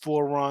 hits,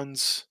 4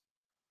 runs.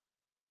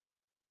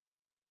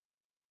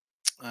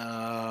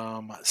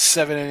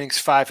 7 innings,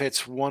 5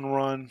 hits, 1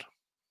 run.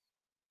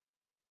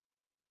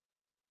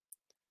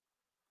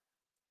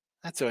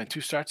 That's only 2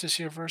 starts this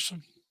year versus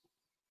him.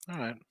 All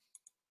right.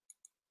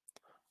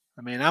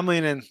 I mean, I'm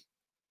leaning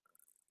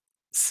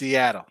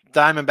Seattle.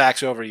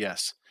 Diamondbacks over,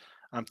 yes.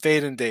 I'm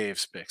fading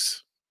Dave's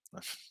picks.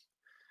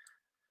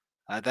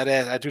 I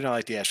do not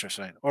like the Astros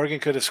tonight. Oregon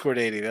could have scored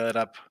 80.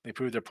 They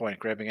proved their point,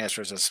 grabbing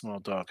Astros as a small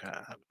dog.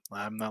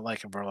 I'm not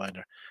liking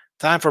Verlander.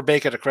 Time for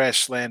Baker to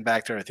crash land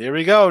back to earth. Here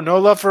we go. No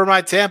love for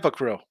my Tampa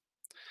crew.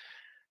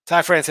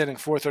 Ty France hitting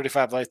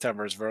 435 lifetime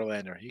versus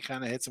Verlander. He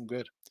kind of hits him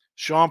good.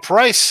 Sean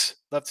Price.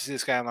 Love to see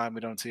this guy online. We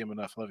don't see him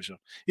enough. Love you, Sean.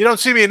 You don't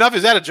see me enough?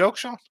 Is that a joke,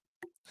 Sean?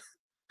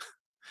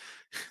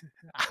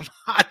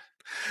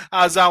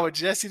 I was on with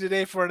Jesse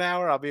today for an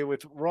hour. I'll be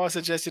with Ross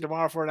and Jesse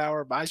tomorrow for an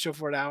hour. My show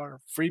for an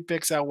hour. Free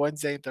picks on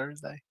Wednesday and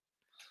Thursday.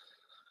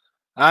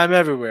 I'm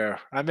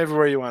everywhere. I'm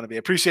everywhere you want to be.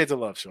 Appreciate the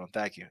love, Sean.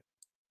 Thank you.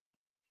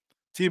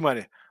 Team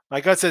money. My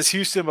gut says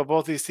Houston, but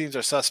both these teams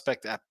are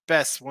suspect at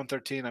best.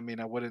 113. I mean,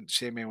 I wouldn't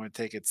shame anyone to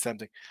take it. It's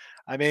tempting.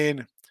 I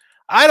mean,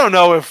 I don't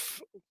know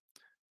if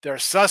they're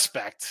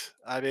suspect.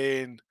 I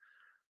mean,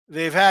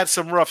 they've had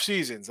some rough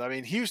seasons. I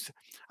mean, Houston.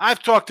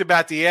 I've talked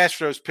about the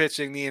Astros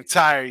pitching the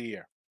entire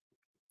year.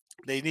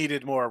 They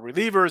needed more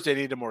relievers. They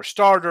needed more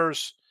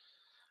starters.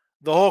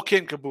 The whole kit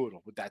and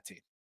caboodle with that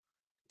team.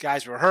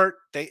 Guys were hurt.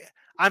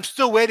 I'm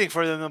still waiting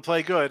for them to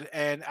play good,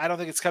 and I don't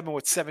think it's coming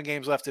with 7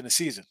 games left in the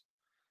season.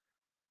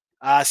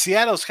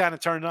 Seattle's kind of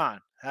turned on.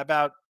 How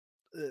about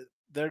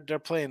they're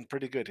playing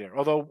pretty good here?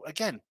 Although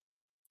again,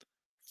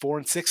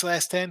 4-6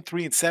 last 10,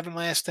 3-7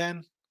 last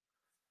 10.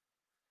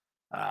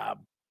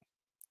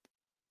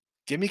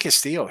 Give me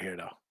Castillo here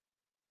though.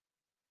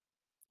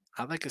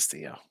 I like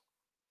Castillo.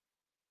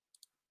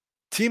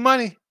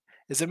 T-Money.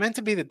 Is it meant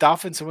to be the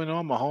Dolphins to win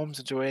all? Mahomes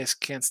and Joyce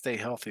can't stay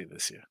healthy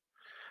this year.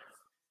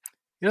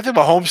 You don't think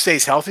Mahomes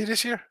stays healthy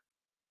this year?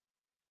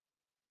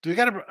 Do we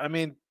got to? I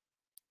mean,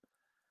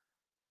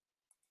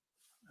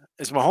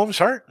 is Mahomes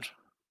hurt?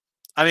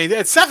 I mean,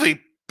 it's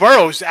definitely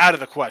Burrow's out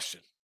of the question.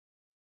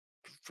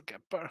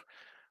 Forget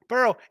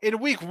Burrow. In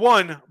week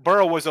 1,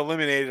 Burrow was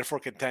eliminated for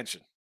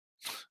contention.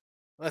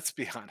 Let's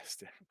be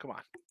honest here. Come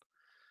on.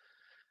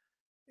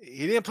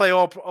 He didn't play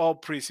all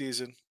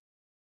preseason.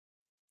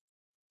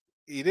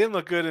 He didn't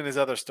look good in his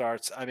other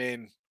starts. I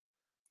mean,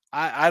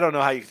 I don't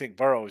know how you think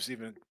Burrow is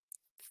even.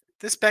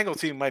 This Bengal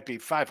team might be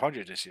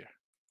 500 this year.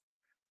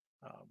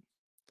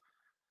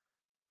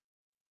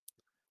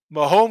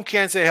 Mahomes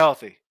can't stay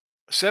healthy.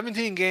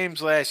 17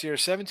 games last year,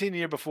 17 the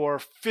year before,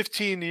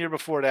 15 the year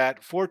before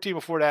that, 14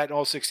 before that, and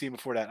all 16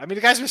 before that. I mean,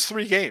 the guy's missed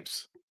 3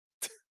 games.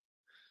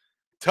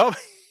 Tell me,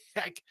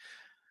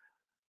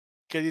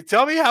 can you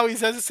tell me how he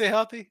doesn't stay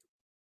healthy?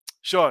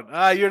 Sean,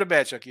 you're the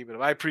man, Chuck. Keep it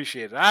up. I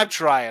appreciate it. I'm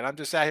trying. I'm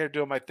just out here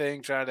doing my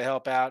thing, trying to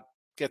help out,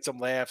 get some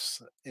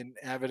laughs, and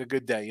having a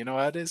good day. You know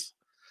how it is?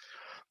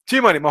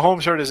 T-Money,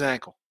 Mahomes hurt his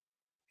ankle.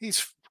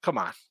 Come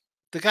on.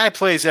 The guy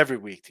plays every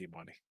week,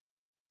 T-Money.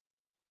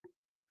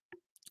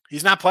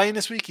 He's not playing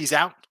this week. He's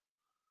out.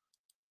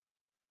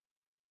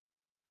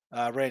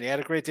 Randy, had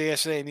a great day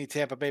yesterday. I need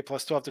Tampa Bay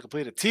plus 12 to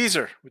complete a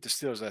teaser with the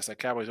Steelers last night.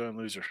 Cowboys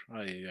only loser.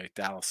 Oh, yeah,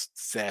 Dallas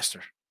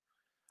disaster.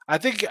 I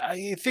think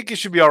you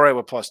should be all right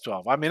with plus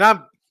 12. I mean,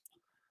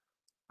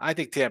 I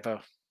think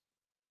Tampa.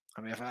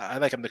 I mean, if I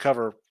like them to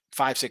cover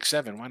 5, 6,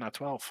 7. Why not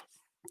 12?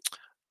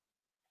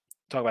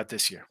 Talk about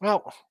this year.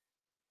 Well,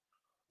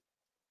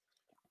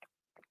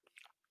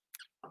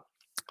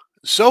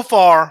 so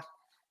far,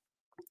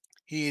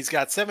 he's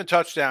got 7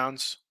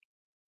 touchdowns,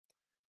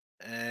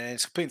 and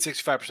he's completing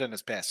 65% of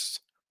his passes.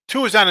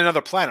 Tua's on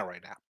another planet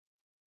right now.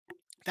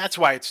 That's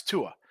why it's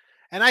Tua.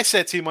 And I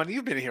said, T-Money,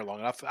 you've been here long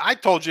enough. I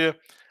told you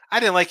I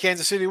didn't like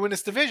Kansas City to win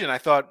this division. I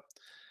thought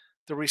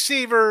the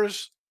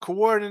receivers,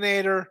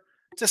 coordinator,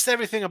 just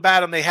everything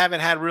about them, they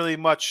haven't had really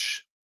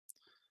much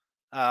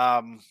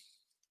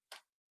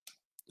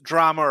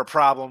drama or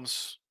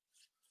problems,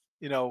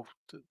 to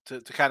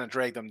kind of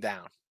drag them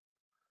down.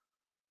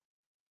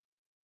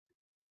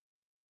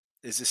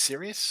 Is this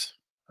serious?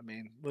 I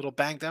mean, a little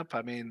banged up.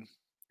 I mean,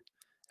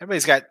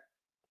 everybody's got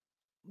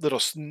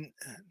little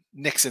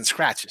nicks and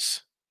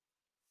scratches.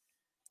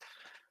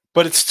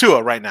 But it's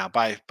Tua right now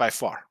by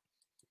far.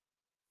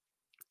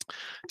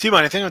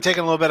 T-Money, I think I'm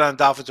taking a little bit on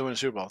Dolphins to win the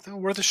Super Bowl. I think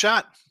worth a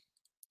shot.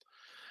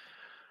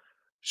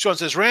 Sean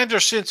says, Rams or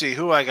Cincy?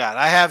 Who I got?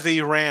 I have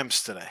the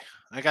Rams today.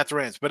 I got the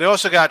Rams. But I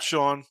also got,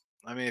 Sean,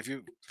 I mean, if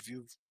you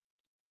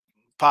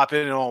pop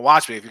in and don't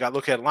watch me, if you got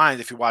look at lines,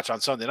 if you watch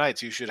on Sunday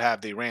nights, you should have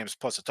the Rams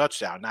plus a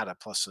touchdown, not a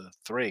plus a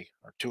 3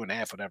 or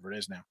 2.5, whatever it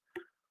is now.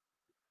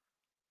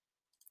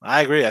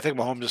 I agree. I think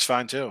Mahomes is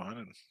fine too.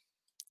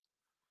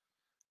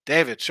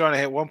 David, trying to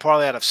hit 1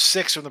 parlay out of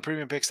 6 from the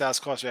premium pick styles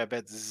cost me. I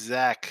bet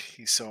Zach,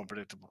 he's so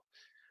unpredictable.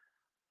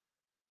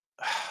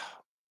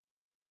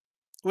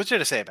 What's there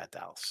to say about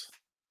Dallas?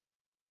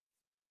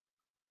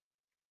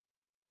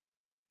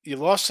 You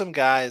lost some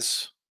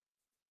guys,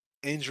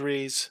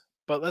 injuries,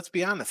 but let's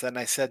be honest, and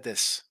I said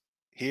this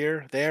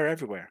here, there,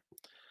 everywhere.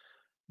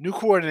 New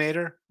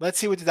coordinator. Let's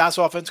see what the Dallas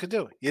offense can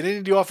do. You didn't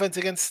need the offense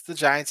against the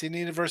Giants. You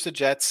needed it versus the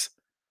Jets.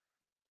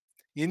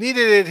 You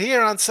needed it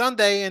here on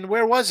Sunday, and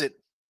where was it?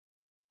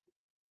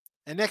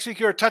 And next week,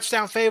 you're a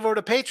touchdown favor over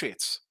the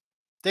Patriots.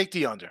 Take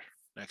the under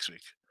next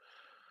week.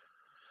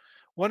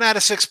 1 out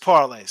of 6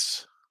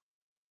 parlays.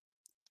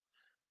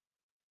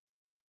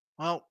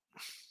 Well,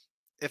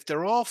 if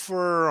they're all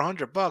for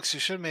 $100, you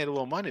should have made a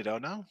little money, though,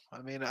 no?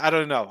 I mean, I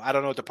don't know. I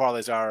don't know what the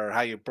parlays are or how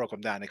you broke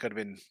them down. It could have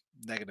been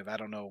negative. I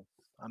don't know.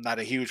 I'm not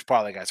a huge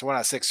parlay guy. So 1 out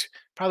of 6,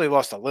 probably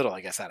lost a little,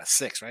 I guess, out of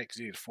 6, right? Because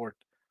you need 4,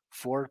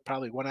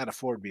 probably 1 out of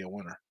 4 would be a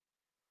winner.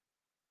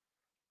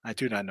 I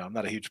do not know. I'm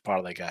not a huge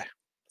parlay guy.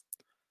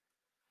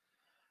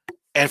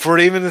 And for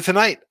it even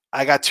tonight,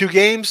 I got 2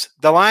 games.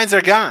 The lines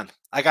are gone.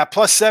 I got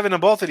plus 7 on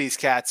both of these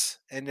cats,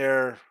 and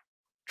they're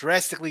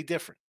drastically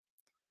different.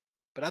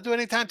 But I'll do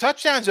anytime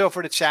touchdowns, though,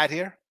 for the chat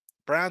here.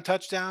 Brown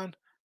touchdown,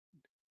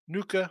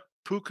 Nuka,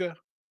 Puka,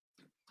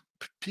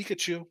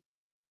 Pikachu.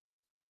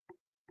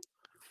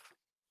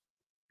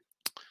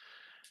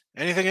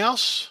 Anything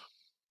else?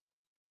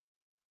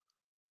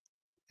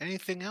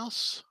 Anything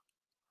else?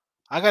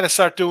 I got to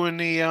start doing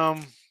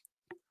the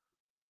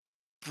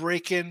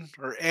breaking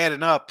or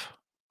adding up.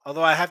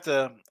 Although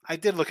I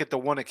did look at the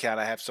one account.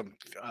 I have some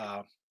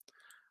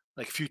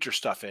like future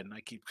stuff in. I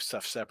keep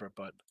stuff separate,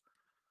 but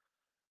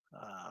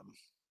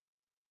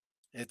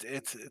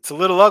it's a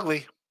little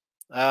ugly.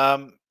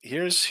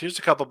 Here's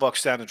a couple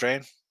bucks down the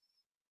drain.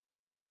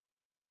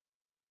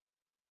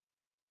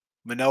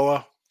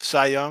 Manoa,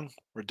 Cy Young,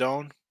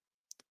 Rodon,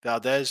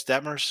 Valdez,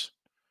 Detmers.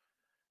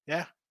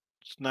 Yeah,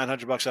 it's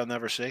 900 bucks I'll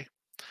never see.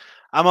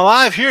 I'm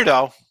alive here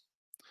though.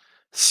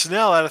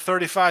 Snell at a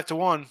 35 to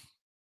 1.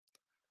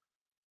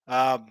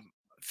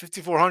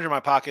 5,400 in my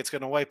pocket's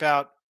going to wipe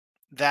out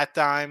that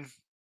dime,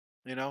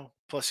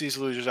 plus these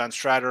losers on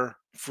Strider,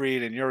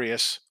 Freed, and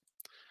Urias.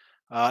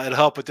 It'll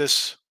help with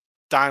this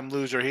dime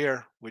loser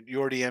here with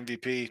Yordi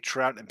MVP,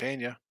 Trout, and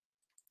Pena.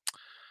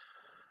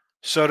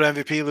 Soto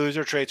MVP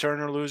loser, Trey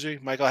Turner loser,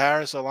 Michael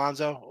Harris,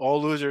 Alonso,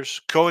 all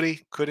losers.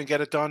 Cody couldn't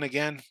get it done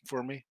again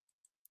for me.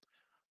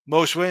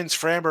 Most wins,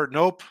 Framber,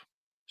 nope.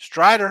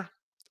 Strider,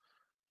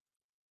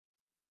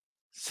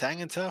 it's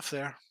hanging tough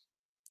there.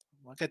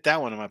 I'll get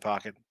that one in my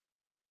pocket.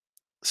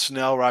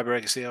 Snell, Robbie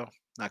Castillo,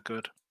 not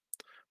good.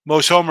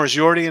 Most homers,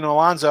 Yordi and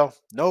Alonso,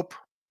 nope.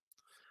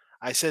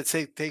 I said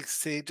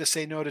just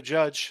say no to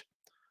Judge.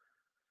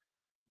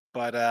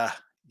 But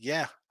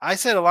yeah, I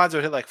said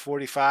Alonso hit like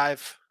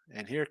 45,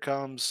 and here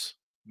comes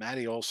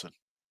Matty Olson.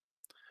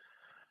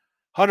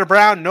 Hunter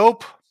Brown,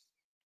 nope.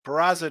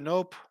 Peraza,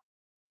 nope.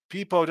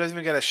 Peepo doesn't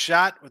even get a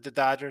shot with the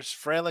Dodgers.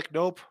 Frelick,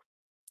 nope.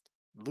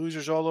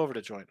 Losers all over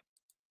the joint.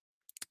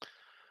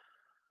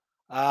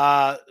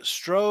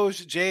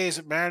 Stros,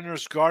 Jays,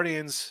 Mariners,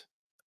 Guardians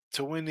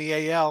to win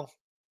the AL.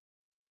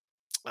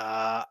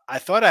 I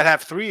thought I'd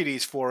have 3 of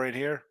these 4 in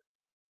here.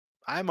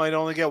 I might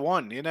only get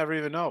 1. You never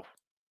even know.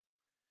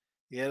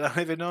 You don't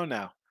even know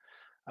now.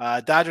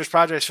 Dodgers,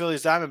 Padres,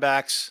 Phillies,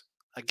 Diamondbacks.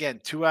 Again,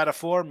 2 out of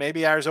 4.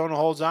 Maybe Arizona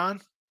holds on.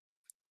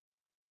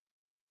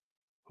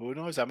 Who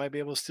knows? I might be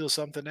able to steal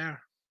something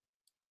there.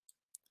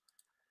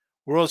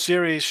 World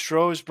Series,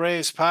 Stros,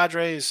 Braves,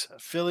 Padres,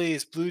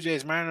 Phillies, Blue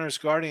Jays, Mariners,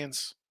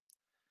 Guardians.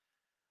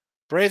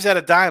 Braves at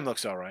a dime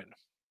looks all right.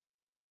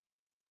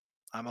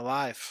 I'm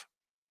alive.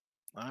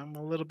 I'm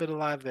a little bit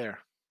alive there.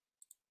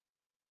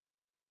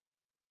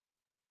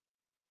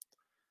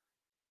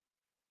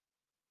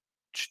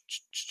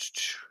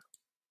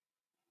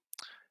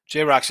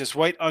 J-Rock says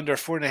White under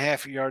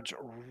 4.5 yards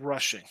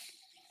rushing.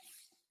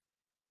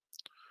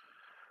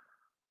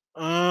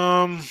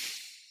 Well,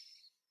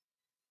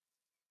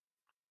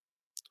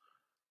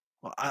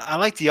 I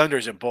like the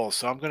unders in both,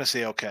 so I'm going to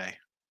say okay.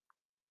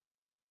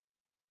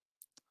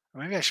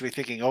 Maybe I should be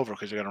thinking over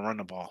because they're going to run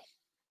the ball.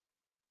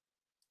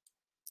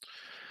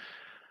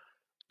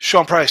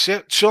 Sean Price,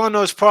 yeah. Sean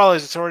knows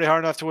parlays. It's already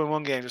hard enough to win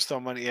one game. Just throw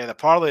money. Yeah, the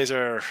parlays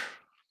are.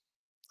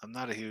 I'm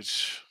not a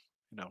huge,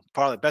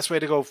 parlay. Best way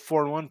to go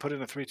 4-1, put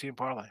in a 3-team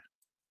parlay.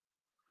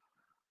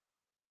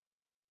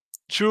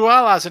 True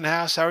Allah's in the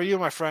house. How are you,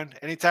 my friend?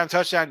 Anytime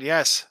touchdown?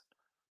 Yes.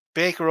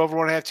 Baker over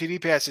 1.5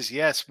 TD passes?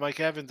 Yes. Mike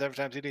Evans every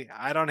time TD.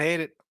 I don't hate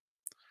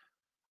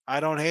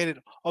it.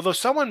 Although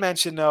someone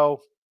mentioned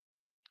though,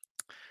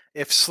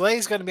 if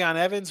Slay's going to be on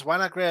Evans, why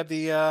not grab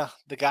the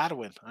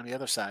Godwin on the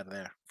other side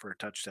there for a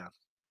touchdown?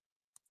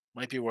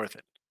 Might be worth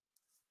it.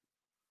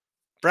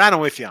 Brown, I'm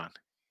with you on.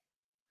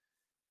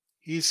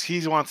 He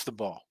wants the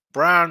ball.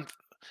 Brown,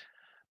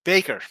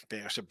 Baker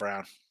said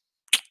Brown.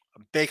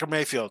 Baker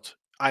Mayfield,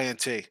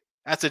 INT.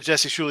 That's a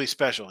Jesse Shuley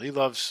special. He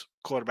loves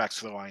quarterbacks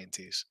to throw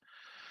INTs.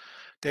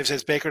 Dave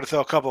says Baker to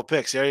throw a couple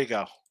picks. There you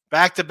go.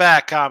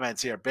 Back-to-back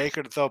comments here.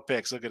 Baker to throw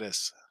picks. Look at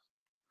this.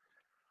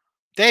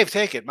 Dave,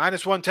 take it.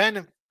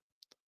 -110.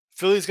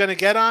 Philly's going to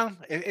get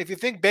on. If you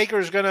think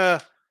Baker's going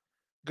to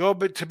go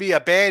to be a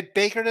bad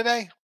Baker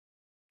today,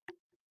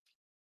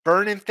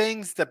 burning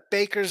things, the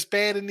Baker's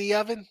bad in the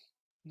oven,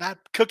 not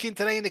cooking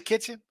today in the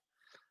kitchen,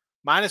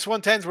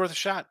 -110 is worth a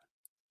shot.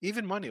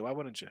 Even money. Why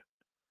wouldn't you?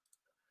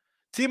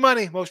 Team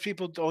money. Most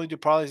people only do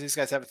parlays. These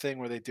guys have a thing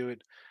where they do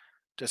it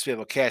just to be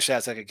able to cash out.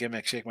 It's like a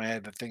gimmick. Shake my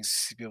head, but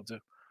things people do.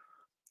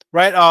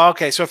 Right? Oh,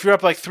 okay. So if you're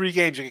up like 3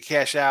 games, you can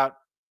cash out.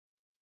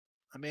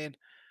 I mean,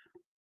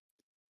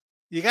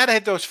 you got to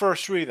hit those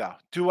first 3, though.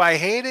 Do I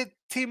hate it?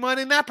 Team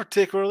money? Not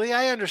particularly.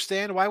 I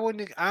understand. Why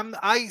wouldn't you?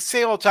 I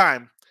say all the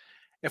time,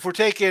 if we're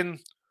taking,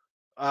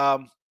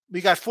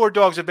 we got 4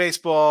 dogs of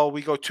baseball,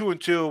 we go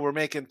 2-2, we're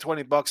making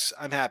 $20.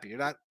 I'm happy. You're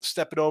not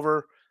stepping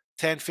over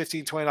 $10,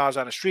 $15, $20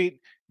 on the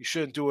street. You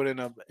shouldn't do it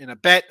in a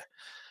bet.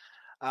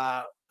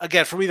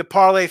 Again, for me, the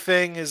parlay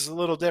thing is a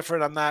little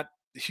different. I'm not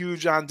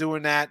huge on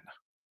doing that.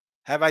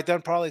 Have I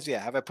done parlays? Yeah.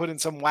 Have I put in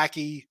some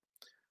wacky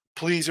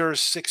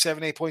pleasers, 6,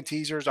 7, 8-point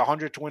teasers,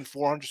 100 to win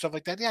 400, stuff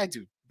like that? Yeah, I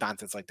do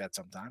nonsense like that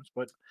sometimes.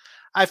 But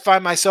I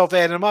find myself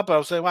adding them up. I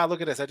was saying, wow,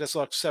 look at this. I just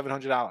lost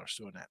 $700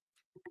 doing that.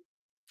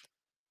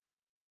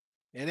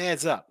 It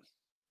adds up.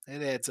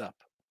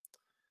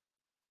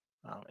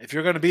 If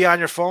you're going to be on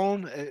your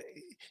phone,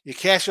 you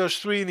cash those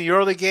 3 in the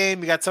early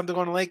game, you got something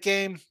going in the late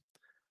game,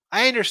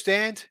 I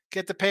understand.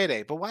 Get the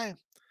payday. But why?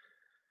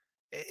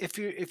 If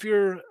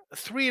you're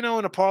 3-0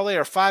 in a parlay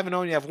or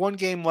 5-0 and you have 1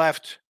 game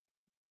left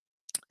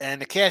and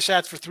the cash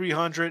out's for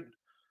 300,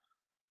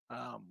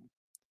 I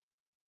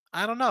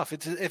don't know.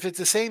 If it's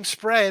the same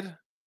spread,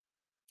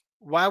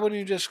 why wouldn't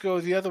you just go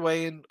the other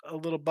way and a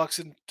little bucks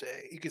and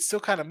you could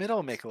still kind of middle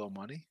and make a little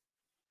money?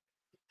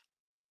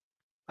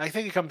 I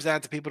think it comes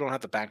down to people don't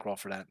have the bankroll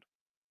for that.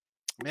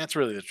 I mean, that's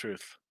really the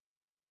truth.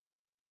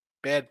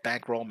 Bad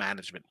bankroll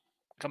management.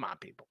 Come on,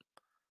 people.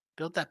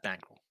 Build that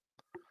bankroll.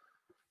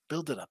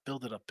 Build it up,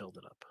 build it up, build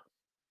it up.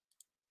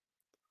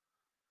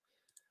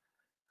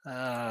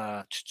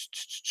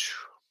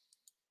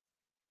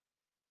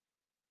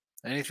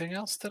 Anything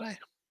else today?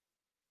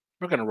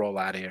 We're going to roll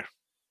out of here.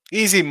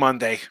 Easy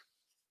Monday.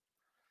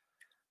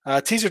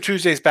 Teaser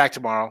Tuesday's back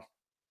tomorrow.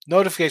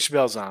 Notification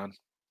bell's on.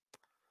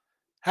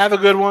 Have a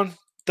good one.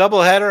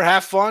 Doubleheader.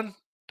 Have fun.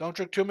 Don't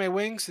drink too many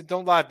wings and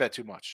don't live bet too much.